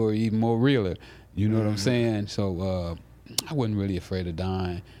make the story even more realer. You know what I'm saying? So I wasn't really afraid of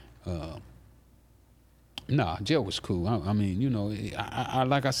dying. Nah, jail was cool. I mean, you know, I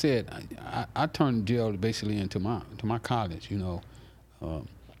like I said, I turned jail basically into my college. You know,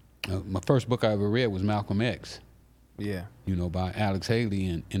 my first book I ever read was Malcolm X. Yeah. You know, by Alex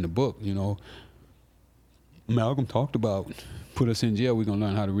Haley. In the book, you know, Malcolm talked about put us in jail. We're gonna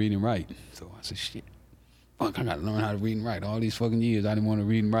learn how to read and write. So I said, shit. Fuck, I gotta learn how to read and write. All these fucking years I didn't want to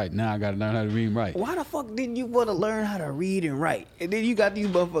read and write. Now I gotta learn how to read and write. Why the fuck didn't you want to learn how to read and write? And then you got these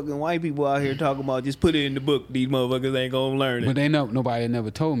motherfucking white people out here talking about just put it in the book. These motherfuckers ain't gonna learn it. But nobody never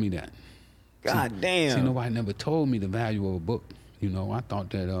told me that. God damn. See, nobody never told me the value of a book. You know, I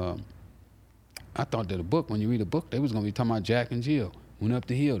thought that a book, when you read a book, they was gonna be talking about Jack and Jill. Went up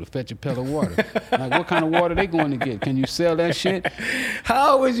the hill to fetch a pail of water. Like, what kind of water they going to get? Can you sell that shit?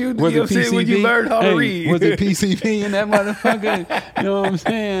 How was you, when you learned how to read? Was it PCP in that motherfucker? You know what I'm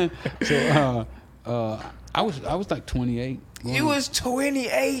saying? So I was like 28. You was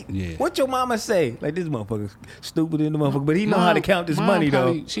 28? Yeah. What your mama say? Like, this motherfucker's stupid in the motherfucker, but he know how to count this money,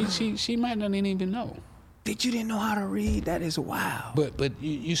 probably, though. She might not even know. That you didn't know how to read? That is wild. But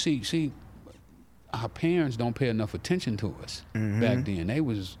you see, our parents don't pay enough attention to us back then. They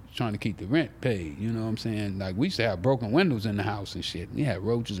was trying to keep the rent paid, you know what I'm saying? Like, we used to have broken windows in the house and shit. We had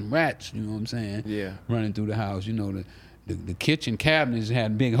roaches and rats, you know what I'm saying? Yeah. Running through the house. You know, the kitchen cabinets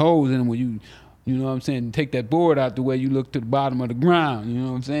had big holes in them where you know what I'm saying, take that board out the way, you look to the bottom of the ground, you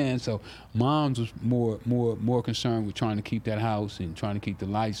know what I'm saying? So moms was more concerned with trying to keep that house and trying to keep the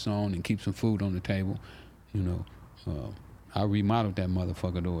lights on and keep some food on the table, you know. I remodeled that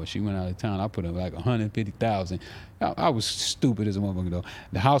motherfucker though. She went out of town. I put up like $150,000. I was stupid as a motherfucker though.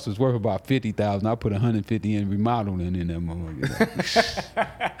 The house was worth about $50,000. I put $150 in remodeling in that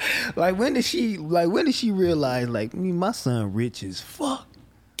motherfucker. Like, when did she realize, like, my son rich as fuck?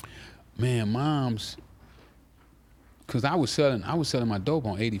 Man, moms, cause I was selling my dope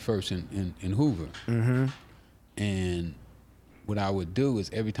on 81st in Hoover. Mm-hmm. And what I would do is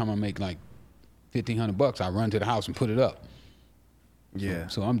every time I make like $1,500, I run to the house and put it up. Yeah.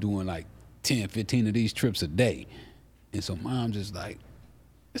 So I'm doing like 10, 15 of these trips a day. And so mom's just like,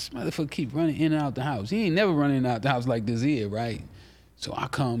 this motherfucker keep running in and out the house. He ain't never running in and out the house like this here, right? So I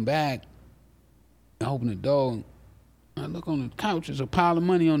come back, I open the door, I look on the couch, there's a pile of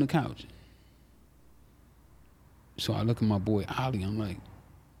money on the couch. So I look at my boy Ollie, I'm like,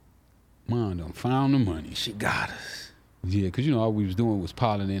 Mom done found the money. She got us. Yeah, because you know, all we was doing was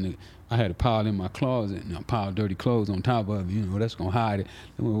piling in I had a pile in my closet and I piled dirty clothes on top of it, you know, that's gonna hide it.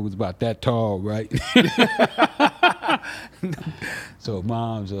 It was about that tall, right? So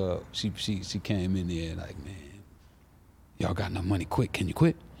mom's she came in there like, man, y'all got enough money, quick, can you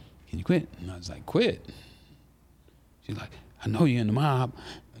quit? Can you quit? And I was like, quit. She's like, I know you're in the mob.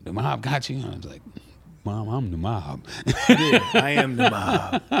 The mob got you. And I was like, Mom, I'm the mob. Yeah, I am the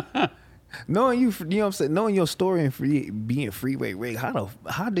mob. Knowing you know what I'm saying, knowing your story and being Freeway Rick,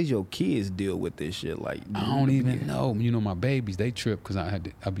 how did your kids deal with this shit? Like, I don't even know. You know, my babies, they trip because I'd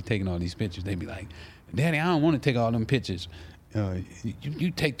be taking all these pictures. They'd be like, Daddy, I don't want to take all them pictures.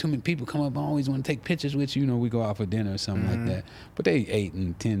 You take too many people come up, I always want to take pictures with you. You know, we go out for dinner or something like that. But they 8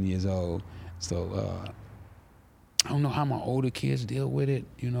 and 10 years old. So I don't know how my older kids deal with it.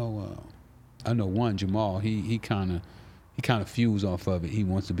 You know, I know one, Jamal, he kind of fused off of it. He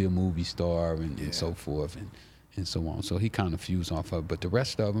wants to be a movie star and so forth and so on. So he kind of fused off of it. But the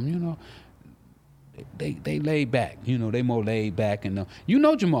rest of them, you know, they laid back. You know, they more laid back. And you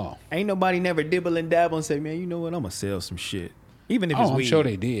know Jamal. Ain't nobody never dibble and dabble and say, man, you know what, I'm going to sell some shit. Even if it's weed. I'm sure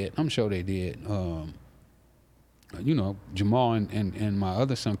they did. You know, Jamal and my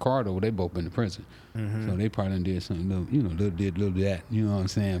other son, Carter, they both been to prison. So they probably done did something, did a little of that. You know what I'm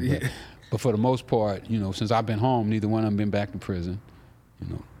saying? But for the most part, you know, since I've been home, neither one of them been back to prison. You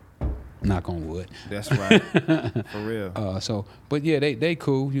know, knock on wood. That's right. For real. But yeah, they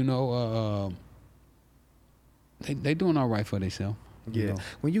cool. You know, they doing all right for themselves. Yeah. You know?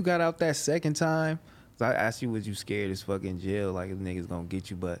 When you got out that second time, Cause I asked you, was you scared as fuck in jail? Like, if niggas gonna get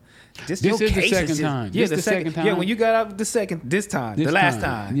you, but this is the second time. Yeah, the second time. Yeah, when you got out the last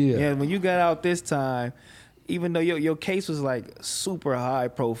time. Yeah, when you got out this time, even though your case was like super high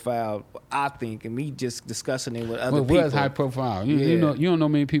profile, I think, and me just discussing it with other people. It was high profile. You know, you don't know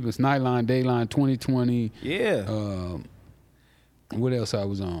many people. It's Nightline, Dayline, 2020. Yeah. What else I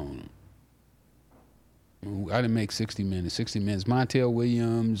was on? I didn't make 60 Minutes. 60 Minutes. Montel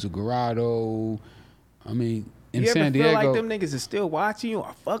Williams, Garado. I mean, in San Diego. You ever feel like them niggas is still watching you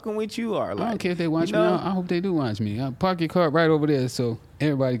or fucking with you? Or like, I don't care if they watch me. I hope they do watch me. Park your car right over there so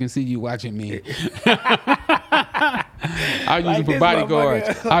everybody can see you watching me. I'll use them for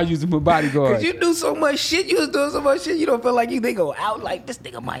bodyguards. I'll use them for bodyguards. Cause you do so much shit. You was doing so much shit. You don't feel like they go out like this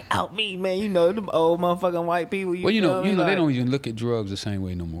nigga might out me, man. You know them old motherfucking white people. You know, they don't even look at drugs the same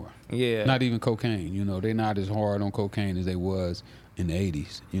way no more. Yeah. Not even cocaine. You know, they're not as hard on cocaine as they was in the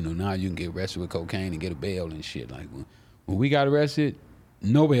 80s. You know, now you can get arrested with cocaine and get a bail and shit. Like when we got arrested,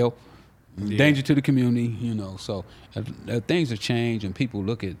 no bail. Yeah. Danger to the community. You know, so things have changed and people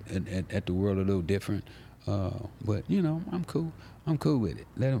look at the world a little different. But you know, I'm cool. I'm cool with it.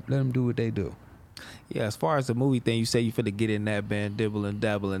 Let them do what they do. Yeah, as far as the movie thing, you say you finna get in that band, dibble and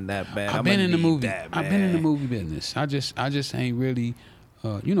dabble in that band. I've been in the movie. I've been in the movie business. I just ain't really.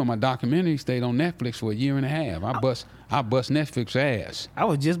 You know, my documentary stayed on Netflix for a year and a half. I bust Netflix ass. I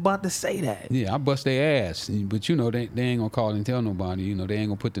was just about to say that. Yeah, I bust their ass. But you know, they ain't gonna call and tell nobody. You know, they ain't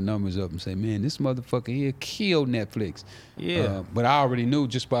gonna put the numbers up and say, man, this motherfucker here killed Netflix. Yeah. But I already knew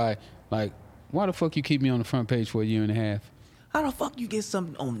just by like, why the fuck you keep me on the front page for a year and a half? How the fuck you get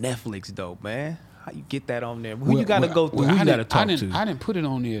something on Netflix though, man? How you get that on there? Who you gotta go through? Who you gotta talk to? I didn't put it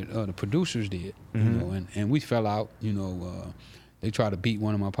on there. The producers did. Mm-hmm. You know, and we fell out. You know, they tried to beat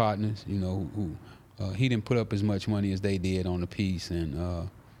one of my partners. You know, who he didn't put up as much money as they did on the piece, and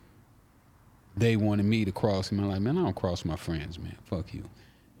they wanted me to cross him. I'm like, man, I don't cross my friends, man. Fuck you.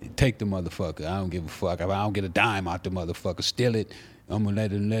 Take the motherfucker. I don't give a fuck. If I don't get a dime out the motherfucker, steal it. I'm gonna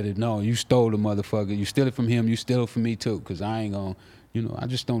let it know you stole the motherfucker. You steal it from him. You steal it from me too. Cause I ain't gonna, you know, I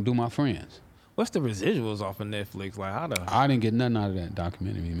just don't do my friends. What's the residuals off of Netflix? Like I didn't get nothing out of that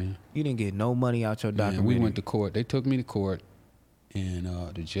documentary, man. You didn't get no money out your documentary. Man, we went to court. They took me to court, and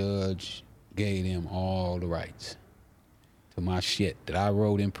the judge gave them all the rights to my shit that I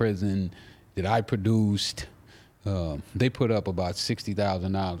wrote in prison, that I produced. They put up about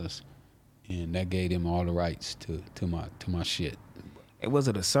 $60,000, and that gave them all the rights to my shit. Was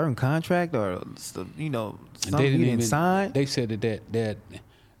it a certain contract or, you know, something you didn't sign? They said that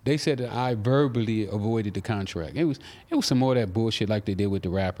they said that I verbally avoided the contract. It was some more of that bullshit like they did with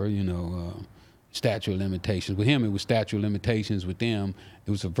the rapper, you know, statute of limitations. With him, it was statute of limitations. With them, it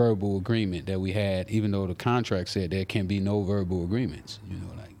was a verbal agreement that we had, even though the contract said there can be no verbal agreements. You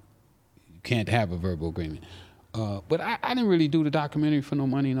know, like you can't have a verbal agreement. But I didn't really do the documentary for no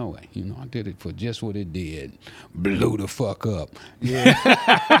money, no way. You know, I did it for just what it did. Blew the fuck up. Yeah.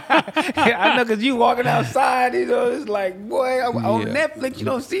 I know, because you walking outside, you know, it's like, boy, on Netflix, you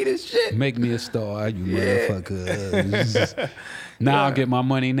don't see this shit. Make me a star, you motherfuckers. Now I'll get my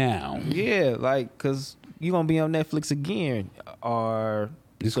money now. Yeah, like, because you're going to be on Netflix again. Or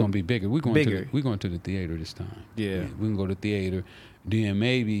it's going to be bigger. We're going to the theater this time. Yeah. We can go to the theater. Then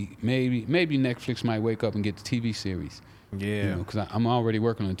maybe Netflix might wake up and get the TV series. Yeah. You know, because I'm already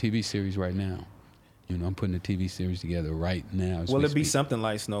working on a TV series right now. You know, I'm putting a TV series together right now. Will it be something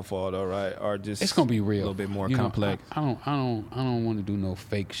like Snowfall, though, right? Or just it's gonna be real, a little bit more complex? I don't want to do no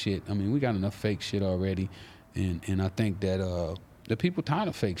fake shit. I mean, we got enough fake shit already, and I think that the people tired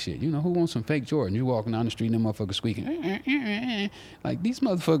of fake shit. You know, who wants some fake Jordan? You walking down the street and them motherfuckers squeaking. Like, these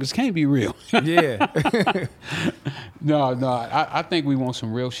motherfuckers can't be real. Yeah. No, I think we want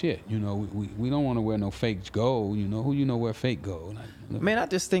some real shit. You know, we don't want to wear no fake gold. You know, who you know wear fake gold? Like, man, I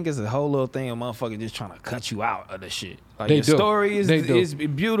just think it's a whole little thing of motherfuckers just trying to cut you out of the shit. Like, your story is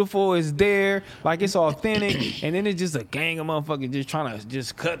beautiful, it's there, like it's authentic, and then it's just a gang of motherfuckers just trying to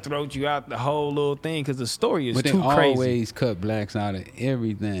just cutthroat you out the whole little thing because the story is too crazy. But they always cut blacks out of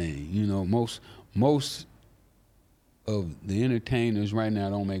everything. You know, most of the entertainers right now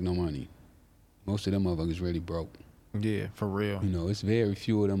don't make no money. Most of them motherfuckers really broke. Yeah, for real. You know, it's very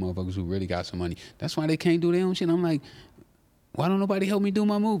few of them motherfuckers who really got some money. That's why they can't do their own shit. I'm like, why don't nobody help me do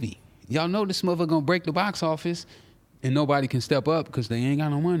my movie? Y'all know this motherfucker gonna break the box office and nobody can step up because they ain't got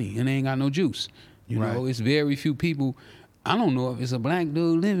no money and they ain't got no juice. You know, it's very few people. I don't know if it's a black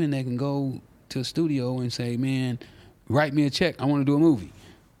dude living that can go to a studio and say, man, write me a check. I want to do a movie.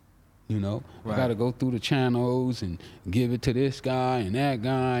 You know, I got to go through the channels and give it to this guy and that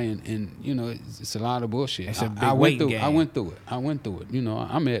guy. And you know, it's a lot of bullshit. It's a big weight game. I went through it. You know,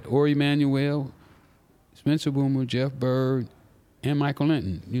 I met Ori Emanuel Spencer Boomer, Jeff Bird, and Michael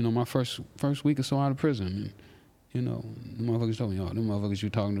Linton. You know, my first week or so out of prison. And, you know, the motherfuckers told me, oh, them motherfuckers you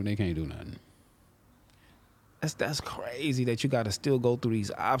talking to, they can't do nothing. That's crazy that you got to still go through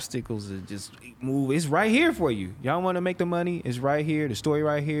these obstacles and just move. It's right here for you. Y'all want to make the money? It's right here. The story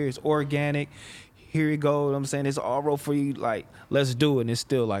right here. It's organic. Here you go. You know what I'm saying? It's all road for you. Like, let's do it. And it's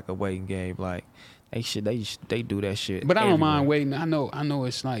still like a waiting game. Like, they do that shit. But I don't mind waiting. I know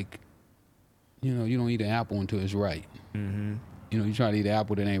it's like, you know, you don't eat an apple until it's right. Mm-hmm. You know, you try to eat an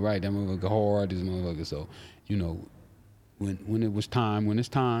apple that ain't right, that motherfucker hard, this motherfucker. So, you know, when it's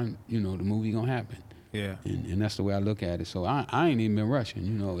time, you know, the movie gonna happen. Yeah. And that's the way I look at it. So I ain't even been rushing.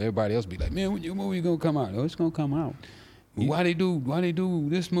 You know, everybody else be like, man, when your movie gonna come out? Oh, it's gonna come out. Yeah. Why they do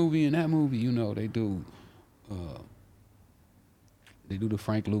this movie and that movie? You know, they do the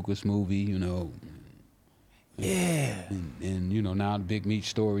Frank Lucas movie, you know. Yeah. And you know, now the Big Meat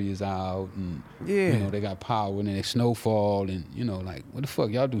story is out, and yeah, you know, they got Power, and then they Snowfall, and you know, like, what the fuck,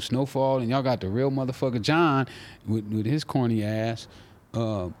 y'all do Snowfall, and y'all got the real motherfucker John with his corny ass.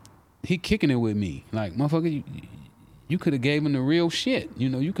 He kicking it with me, like, motherfucker, you could have gave him the real shit, you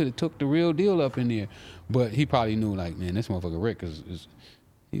know, you could have took the real deal up in there, but he probably knew, like, man, this motherfucker Rick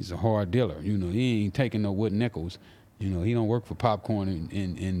he's a hard dealer, you know, he ain't taking no wood nickels, you know, he don't work for popcorn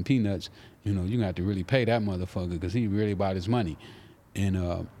and peanuts. You know, you got to really pay that motherfucker because he really about his money.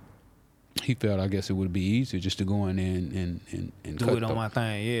 And he felt, I guess, it would be easier just to go in there and do it on my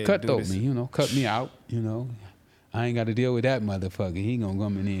thing, yeah. Cut me, you know, cut me out, you know. I ain't got to deal with that motherfucker. He going to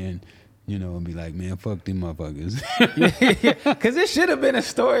come in there and, you know, and be like, man, fuck them motherfuckers. Yeah, because it should have been a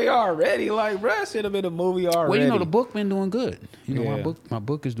story already. Like, bruh, it should have been a movie already. Well, you know, the book been doing good. You know, yeah. my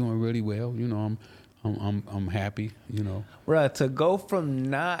book is doing really well. You know, I'm happy, you know. Bruh, to go from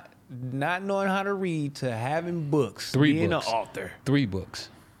not knowing how to read to having books, being an author. 3 books.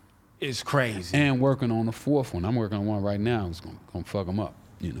 It's crazy. And working on the 4th one. I'm working on one right now. It's gonna fuck them up,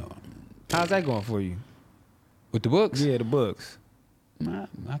 you know. How's that going for you? With the books? Yeah, the books.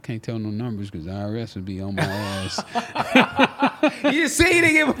 I can't tell no numbers because the IRS would be on my ass. You see,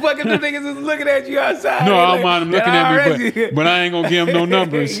 they give a fucking them niggas is looking at you outside. No, I don't mind them looking at me, but I ain't gonna give them no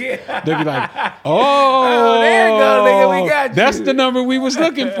numbers. Yeah. They be like, oh, there you go, nigga, we got you. That's the number we was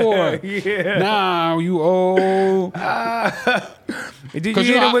looking for. Yeah. Now you owe. Did you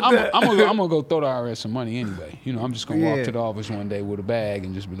hit him with I'm gonna go throw the IRS some money anyway. You know, I'm just gonna walk to the office one day with a bag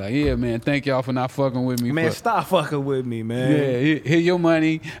and just be like, yeah, man, thank y'all for not fucking with me. Man, stop fucking with me, man. Yeah, here your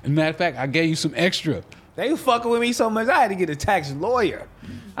money. As a matter of fact, I gave you some extra. They fucking with me so much, I had to get a tax lawyer.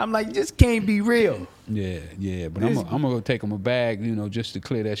 I'm like, this can't be real. Yeah, but I'm gonna go take them a bag, you know, just to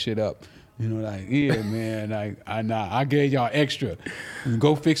clear that shit up. You know, like, yeah, man, I gave y'all extra.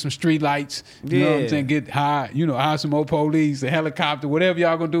 Go fix some street lights. You know what I'm saying? Hire some more police, a helicopter, whatever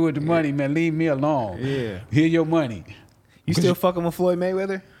y'all gonna do with the money, man. Leave me alone. Yeah. Here your money. You still fucking with Floyd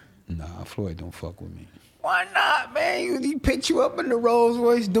Mayweather? Nah, Floyd don't fuck with me. Why not, man? He picked you up in the Rolls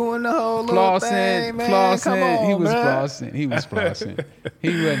Royce doing the whole little thing, man. Come on, He was flossing.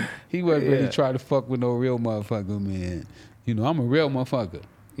 He wasn't really trying to fuck with no real motherfucker, man. You know, I'm a real motherfucker.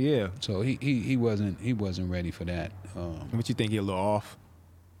 Yeah. So he wasn't ready for that. What you think, he a little off?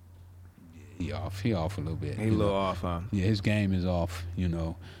 He off a little bit. He a little off, huh? Yeah, his game is off. You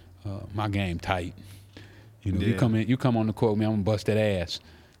know, my game tight. You know, you come on the court with me, I'm gonna bust that ass.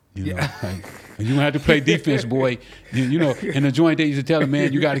 You know, like, you gonna have to play defense, boy. You know, in the joint they used to tell him,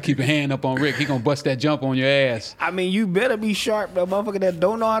 man, you got to keep your hand up on Rick. He gonna bust that jump on your ass. I mean, you better be sharp. The motherfucker that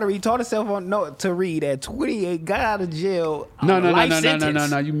don't know how to read, taught himself to read at 28, got out of jail. No.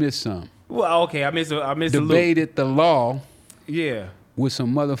 You missed some. Well, okay, I missed Debated the law. Yeah. With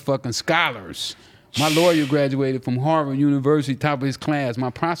some motherfucking scholars. My lawyer graduated from Harvard University, top of his class. My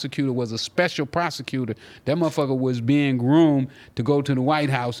prosecutor was a special prosecutor. That motherfucker was being groomed to go to the White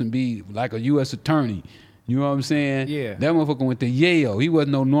House and be like a U.S. attorney. You know what I'm saying? Yeah. That motherfucker went to Yale. He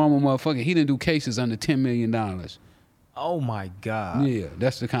wasn't no normal motherfucker. He didn't do cases under $10 million. Oh, my God. Yeah,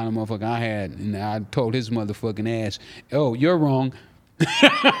 that's the kind of motherfucker I had. And I told his motherfucking ass, oh, you're wrong. You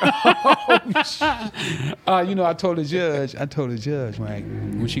know, I told the judge, right,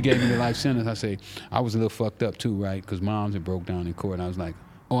 when she gave me the life sentence, I say, I was a little fucked up too, right, because moms had broke down in court, and I was like,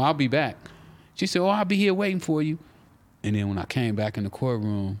 oh, I'll be back. She said, oh, I'll be here waiting for you. And then when I came back in the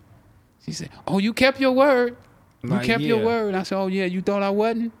courtroom, she said, oh, you kept your word. You kept your word. And I said, oh, yeah, you thought I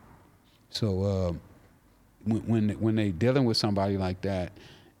wasn't? So when they dealing with somebody like that,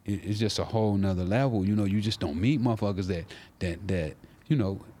 it's just a whole nother level. You know, you just don't meet motherfuckers that you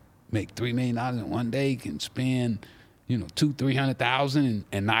know, make $3 million in one day, can spend, you know, $200,000-300,000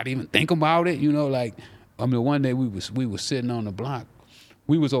 and not even think about it. You know, like, I mean, one day we was sitting on the block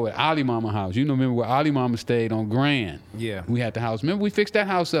we was over at Ali Mama house. You know, remember where Ali Mama stayed on Grand? Yeah. We had the house. Remember we fixed that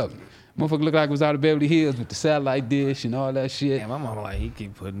house up? Motherfucker looked like it was out of Beverly Hills with the satellite dish and all that shit. Yeah, my mama like, he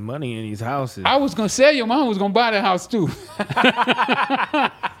keep putting money in these houses. I was gonna say your mom was gonna buy that house too.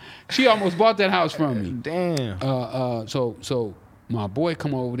 She almost bought that house from me. Damn. So my boy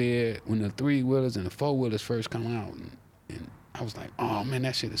come over there when the 3-wheelers and the 4-wheelers first come out, and I was like, oh man,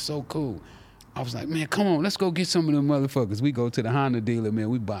 that shit is so cool. I was like, man, come on, let's go get some of them motherfuckers. We go to the Honda dealer, man.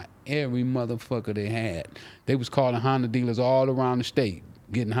 We buy every motherfucker they had. They was calling Honda dealers all around the state,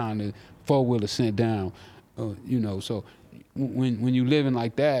 getting Honda 4-wheelers sent down. You know, so when you living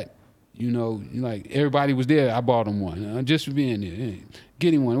like that, you know, like everybody was there. I bought him one just for being there.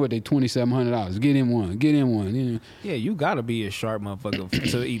 Get him one. What, they $2,700? Get him one. Get him one. You know? Yeah, you gotta be a sharp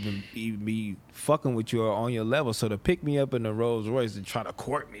motherfucker to even be fucking with you or on your level. So to pick me up in the Rolls Royce and try to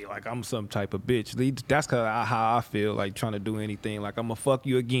court me like I'm some type of bitch, that's how I feel. Like trying to do anything. Like I'm gonna fuck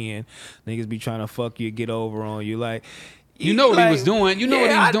you again. Niggas be trying to fuck you, get over on you. Like. You know what he was doing. You know what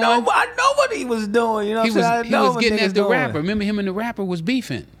he was doing. I know what he was doing. You know what I'm saying? He was getting at the rapper. Remember him and the rapper was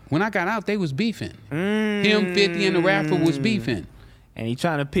beefing. When I got out, they was beefing. Him, 50, and the rapper was beefing. And he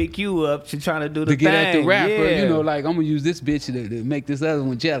trying to pick you up. She trying to do the thing. To get at the rapper. Yeah. You know, like, I'm going to use this bitch to make this other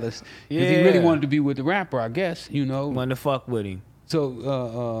one jealous. Because he really wanted to be with the rapper, I guess, you know. Wanted to fuck with him.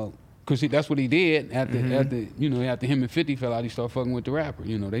 So, because that's what he did after him and 50 fell out, he started fucking with the rapper.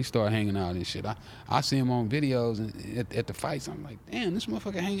 You know, they started hanging out and shit. I see him on videos and at the fights. I'm like, damn, this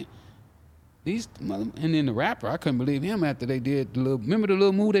motherfucker hanging. And then the rapper, I couldn't believe him after they did remember the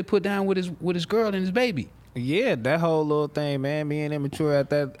little move they put down with his girl and his baby? Yeah, that whole little thing, man, being immature at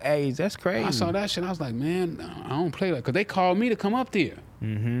that age, that's crazy. I saw that shit. I was like, man, I don't play like, because they called me to come up there.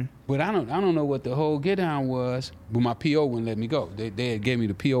 But I don't know what the whole get down was. But my PO wouldn't let me go. They had gave me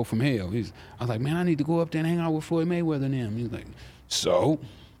the PO from hell. I was like, man, I need to go up there and hang out with Floyd Mayweather and them. He's like, so?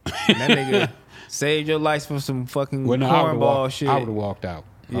 That nigga saved your life from some fucking cornball shit. I would have walked out.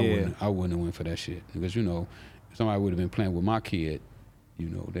 Yeah. I wouldn't have went for that shit. Because, you know, if somebody would have been playing with my kid, you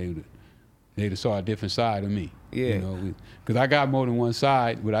know, they'd have saw a different side of me. Yeah. You know, because I got more than one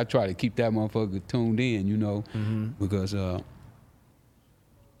side, but I try to keep that motherfucker tuned in, you know, because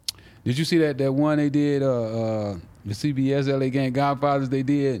did you see that one they did, the CBS LA Gang Godfathers they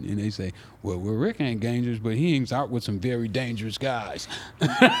did? And they say, well, Rick ain't dangerous, but he hangs out with some very dangerous guys.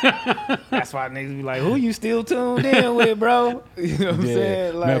 That's why niggas be like, who you still tuned in with, bro? You know what I'm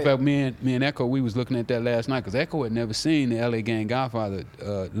saying? Like, matter of fact, me and Echo, we was looking at that last night because Echo had never seen the LA Gang Godfather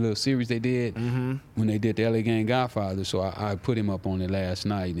little series they did when they did the LA Gang Godfather. So I put him up on it last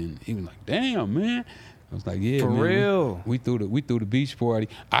night, and he was like, damn, man. I was like, yeah, for man. real. We threw the beach party.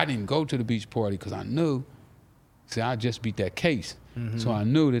 I didn't go to the beach party because I knew. See, I just beat that case. So I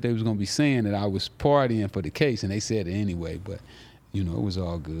knew that they was going to be saying that I was partying for the case, and they said it anyway, but, you know, it was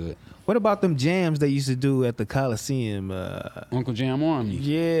all good. What about them jams they used to do at the Coliseum? Uncle Jam Army.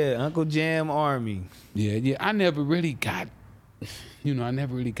 Yeah, Uncle Jam Army. Yeah. I never really got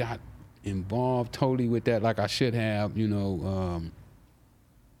involved totally with that like I should have, you know.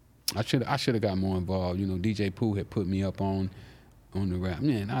 I should have got more involved. You know, DJ Pooh had put me up on the rap.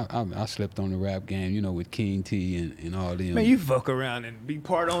 Man, I slept on the rap game, you know, with King T and all them. Man, you fuck around and be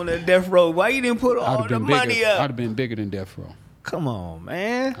part on the Death Row. Why you didn't put all the money up? I'd have been bigger than Death Row. Come on,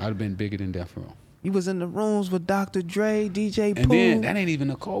 man. I'd have been bigger than Death Row. You was in the rooms with Dr. Dre, DJ Pooh. And then, that ain't even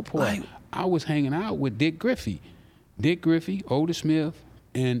the cold part. Like, I was hanging out with Dick Griffey, Otis Smith,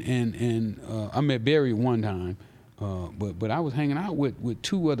 and I met Barry one time. But I was hanging out with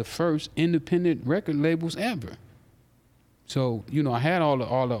two of the first independent record labels ever. So, you know, I had all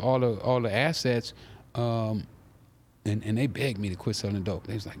the assets, and they begged me to quit selling dope.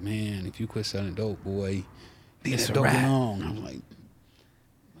 They was like, man, if you quit selling dope, boy, leave that dope alone. I was like,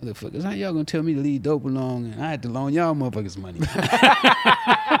 motherfuckers, how y'all gonna tell me to leave dope alone? And I had to loan y'all motherfuckers money.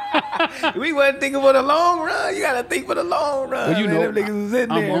 We wasn't thinking for the long run. You gotta think for the long run. Well, you know, them niggas was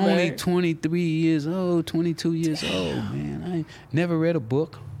in I'm there, only man. 23 years old, 22 years old, man. I never read a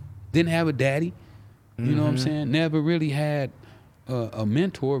book, didn't have a daddy. You know what I'm saying? Never really had a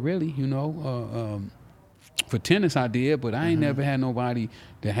mentor, really. You know, for tennis I did, but I ain't never had nobody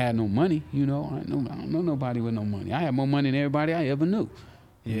that had no money. You know, I don't know nobody with no money. I had more money than everybody I ever knew.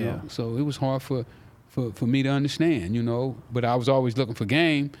 You know? So it was hard for me to understand. You know, but I was always looking for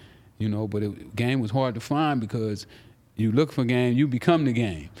game. You know, but game was hard to find because you look for game, you become the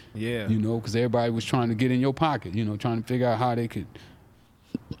game. Yeah. You know, because everybody was trying to get in your pocket. You know, trying to figure out how they could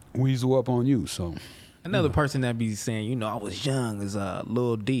weasel up on you. So. Another person that be saying, you know, I was young is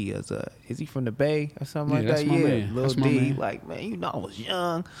Lil D. Is he from the Bay or something like that's that? my man. Lil That's my D. man. Like, man, you know, I was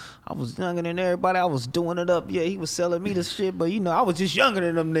young. I was younger than everybody. I was doing it up. Yeah, he was selling me the shit, but you know, I was just younger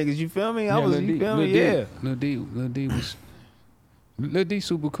than them niggas. You feel me? You feel me? Yeah. Lil D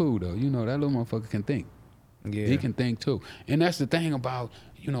super cool though. You know, that little motherfucker can think. Yeah. He can think too. And that's the thing about,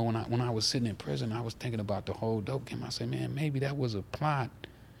 you know, when I was sitting in prison, I was thinking about the whole dope game. I said, man, maybe that was a plot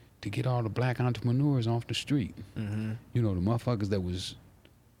to get all the black entrepreneurs off the street. Mm-hmm. You know, the motherfuckers that was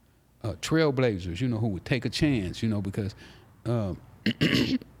trailblazers, you know, who would take a chance, you know, because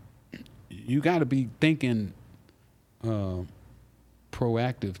you got to be thinking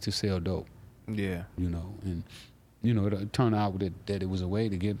proactive to sell dope. Yeah. You know, and you know, it turned out that it was a way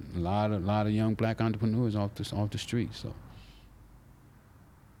to get a lot of young black entrepreneurs off the street. So.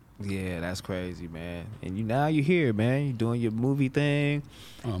 Yeah, that's crazy, man. And now you're here, man. You're doing your movie thing.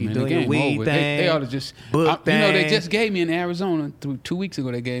 Oh, you're man, doing your weed over. thing. They ought to just, book you know, they thing. just gave me in Arizona 2 weeks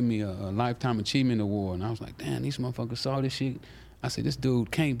ago. They gave me a Lifetime Achievement Award, and I was like, damn, these motherfuckers saw this shit. I said, this dude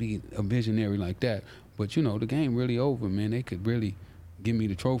can't be a visionary like that. But you know, the game really over, man. They could really give me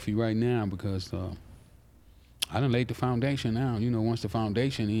the trophy right now because I done laid the foundation down. You know, once the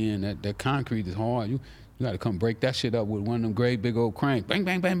foundation in, that concrete is hard. You got to come break that shit up with one of them great big old cranks. Bang,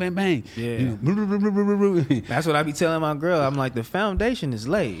 bang, bang, bang, bang. Yeah. You know, That's what I be telling my girl. I'm like, the foundation is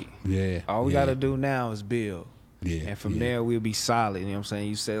laid. yeah. All we yeah, got to do now is build. Yeah. And from yeah. there, we'll be solid. You know what I'm saying?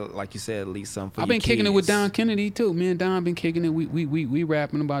 You said, like you said, at least something for I've your been kicking it with kids. Don Kennedy too. Me and Don been kicking it. We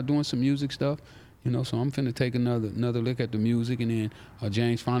rapping about doing some music stuff. You know, so I'm finna take another look at the music, and then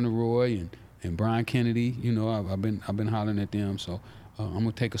James Fauntleroy and Brian Kennedy. You know, I've been hollering at them. So I'm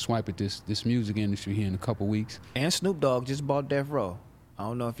gonna take a swipe at this music industry here in a couple weeks. And Snoop Dogg just bought Death Row. I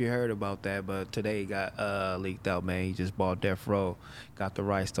don't know if you heard about that, but today got leaked out, man. He just bought Death Row, got the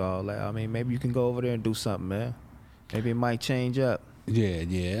rights to all that. I mean, maybe you can go over there and do something, man. Maybe it might change up.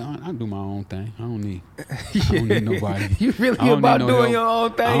 Yeah. I do my own thing. I don't need nobody. You really I don't about need no doing help. your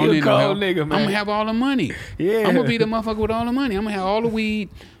own I thing? don't You need a no cold help. nigga, man. I'm gonna have all the money. Yeah. I'm gonna be the motherfucker with all the money. I'm gonna have all the weed.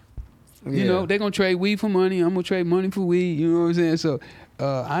 You Yeah. know, they gonna trade weed for money. I'm gonna trade money for weed. You know what I'm saying? So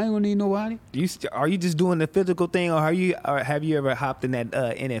I ain't gonna need nobody. Are you just doing the physical thing, or have you ever hopped in that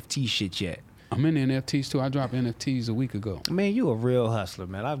NFT shit yet? I'm in the NFTs too. I dropped NFTs a week ago. Man, you a real hustler,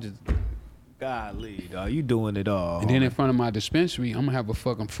 man. I'm just, golly, dog, you doing it all. And then in front of my dispensary, I'm gonna have a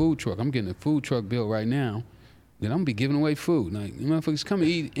fucking food truck. I'm getting a food truck built right now. Then I'm gonna be giving away food. Like, you motherfuckers come and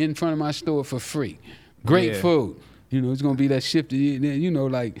eat in front of my store for free. Great Yeah. food. You know, it's gonna be that shifted, you know,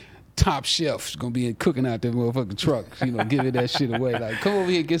 like Top Chef's gonna be cooking out them motherfucking trucks. You know, giving that shit away. Like, come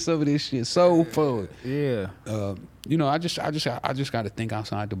over here and get some of this shit. Soul food. Yeah. You know, I just got to think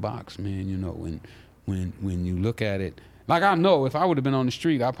outside the box, man. You know, when you look at it, like I know if I would have been on the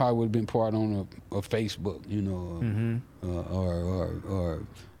street, I probably would have been part on a Facebook, you know, or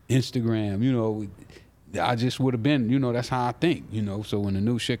Instagram. You know, I just would have been. You know, that's how I think. You know, so when the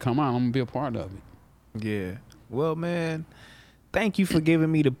new shit come out, I'm gonna be a part of it. Yeah. Well, man, thank you for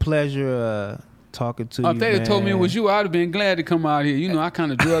giving me the pleasure talking to you, If they'd have told me it man. was you, I'd have been glad to come out here. You know, I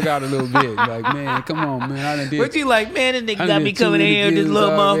kind of drug out a little bit. Like, man, come on, man. I done did. But you like, man, this nigga I got me did 2 coming in here with this interviews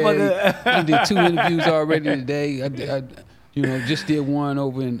little already. motherfucker. I did 2 interviews already today. I you know, just did one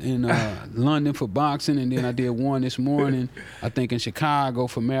over in London for boxing, and then I did one this morning, I think in Chicago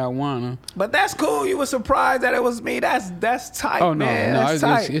for marijuana. But that's cool. You were surprised that it was me. That's tight, Oh no, man. no, That's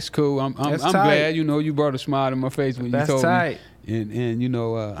tight. it's cool. I'm That's I'm tight. glad. You know, you brought a smile to my face when That's you told tight. me. And you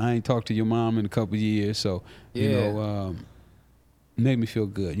know, I ain't talked to your mom in a couple of years, so you Yeah. know, made me feel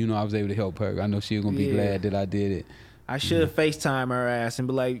good. You know, I was able to help her. I know she was gonna be Yeah. glad that I did it. I should FaceTime her ass and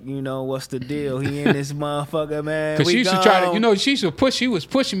be like, you know, what's the deal? He in this motherfucker, man. Cause We she used to gone. try to, you know, she was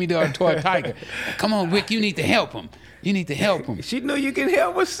pushing me toward Tiger. Come on, Rick, you need to help him. You need to help him. She knew you can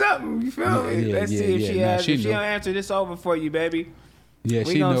help with something. You feel me? Yeah, Let's yeah, see if yeah. she Nah, has. she If she knew. don't answer, this over for you, baby. Yeah,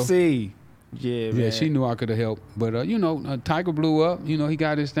 We she gonna knew. see. Yeah, man. Yeah, she knew I could have helped. But you know, Tiger blew up. You know, he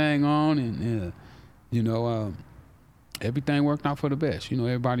got his thing on, and you know, everything worked out for the best. You know,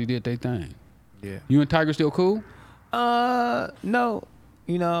 everybody did their thing. Yeah. You and Tiger still cool? No.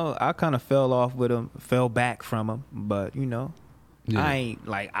 You know, I kind of fell back from him, but you know, Yeah. I ain't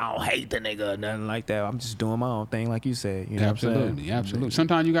like, I don't hate the nigga or nothing like that. I'm just doing my own thing, like you said. You know Absolutely, what I'm saying? absolutely.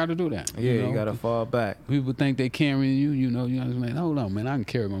 Sometimes you got to do that. Yeah, you know? gotta fall back. People think they carrying you. You know, like, hold on, man, I can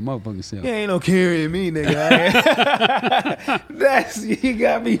carry my motherfucking self. You ain't no carrying me, nigga. That's, you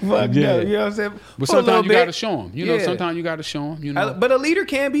got me fucked Yeah. up. You know what I'm saying? But For a little sometimes you bit. got to show them. You know, Yeah. sometimes you got to show them. You know. But a leader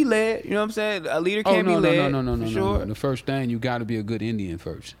can be led. You know what I'm saying? A leader can be led. No. For sure. The first thing, you got to be a good Indian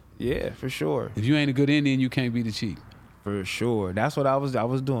first. Yeah, for sure. If you ain't a good Indian, you can't be the chief. For sure. That's what I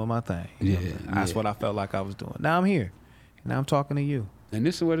was doing my thing. That's what I felt like I was doing. Now I'm here. Now I'm talking to you. And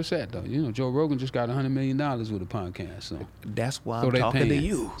this is what it's at, though. You know, Joe Rogan just got $100 million with a podcast. So that's why I'm talking to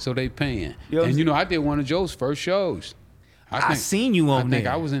you. So they paying. And, you know, I did one of Joe's first shows. I seen you on there. I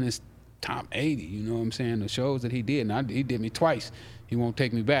think I was in his top 80, you know what I'm saying? The shows that he did. And he did me twice. He won't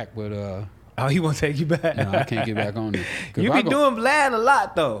take me back, but... Oh, he won't take you back? No, I can't get back on there. You be doing Vlad a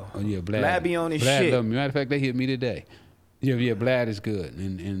lot, though. Oh, yeah, Vlad. Vlad be on his Vlad shit. Love me. Matter of fact, they hit me today. Yeah, Vlad is good,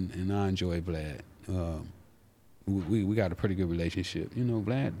 and I enjoy Vlad. We got a pretty good relationship. You know,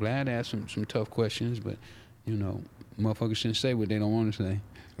 Vlad asked some tough questions, but, you know, motherfuckers shouldn't say what they don't want to say.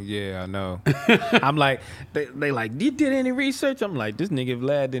 Yeah, I know. I'm like, they like, you did any research? I'm like, this nigga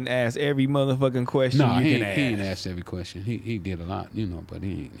Vlad didn't ask every motherfucking question you can ask. He ain't asked every question. He did a lot, you know, but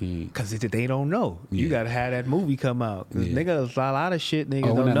he because they don't know. Yeah. You got to have that movie come out. Because niggas, a lot of shit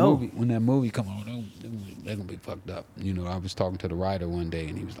niggas don't know. When that movie come out, they're going to be fucked up. You know, I was talking to the writer one day,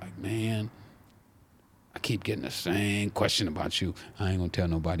 and he was like, man, I keep getting the same question about you. I ain't gonna tell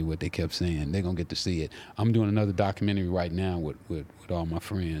nobody what they kept saying. They're gonna get to see it. I'm doing another documentary right now with all my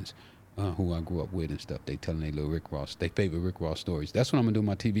friends who I grew up with and stuff. They telling their little Rick Ross, their favorite Rick Ross stories. That's what I'm gonna do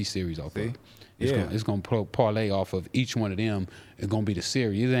my TV series off of. It's gonna parlay off of each one of them. It's gonna be the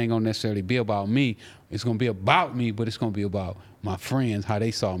series. It ain't gonna necessarily be about me. It's gonna be about me, but it's gonna be about my friends, how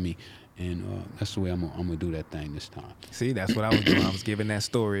they saw me. And that's the way I'm gonna do that thing this time. See, that's what I was doing. I was giving that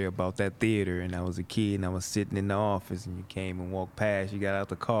story about that theater, and I was a kid, and I was sitting in the office, and you came and walked past. You got out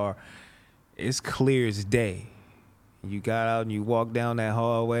the car. It's clear as day. You got out and you walked down that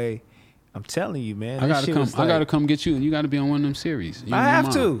hallway. I'm telling you, man. I gotta come get you, and you gotta be on one of them series. I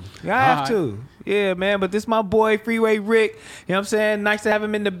have to. Yeah, man. But this my boy Freeway Rick. You know what I'm saying? Nice to have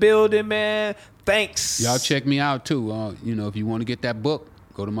him in the building, man. Thanks. Y'all check me out too. You know, if you want to get that book,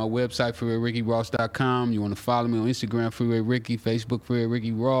 go to my website, FreewayRickyRoss.com. You want to follow me on Instagram, Freeway Ricky, Facebook, Freeway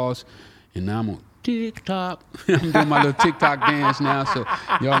Ricky Ross. And now I'm on TikTok. I'm doing my little TikTok dance now, so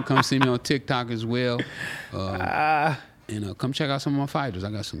y'all can come see me on TikTok as well. And come check out some of my fighters.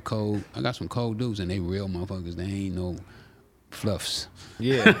 I got some cold dudes, and they real motherfuckers. They ain't no fluffs.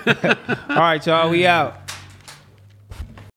 Yeah. All right, y'all, we out.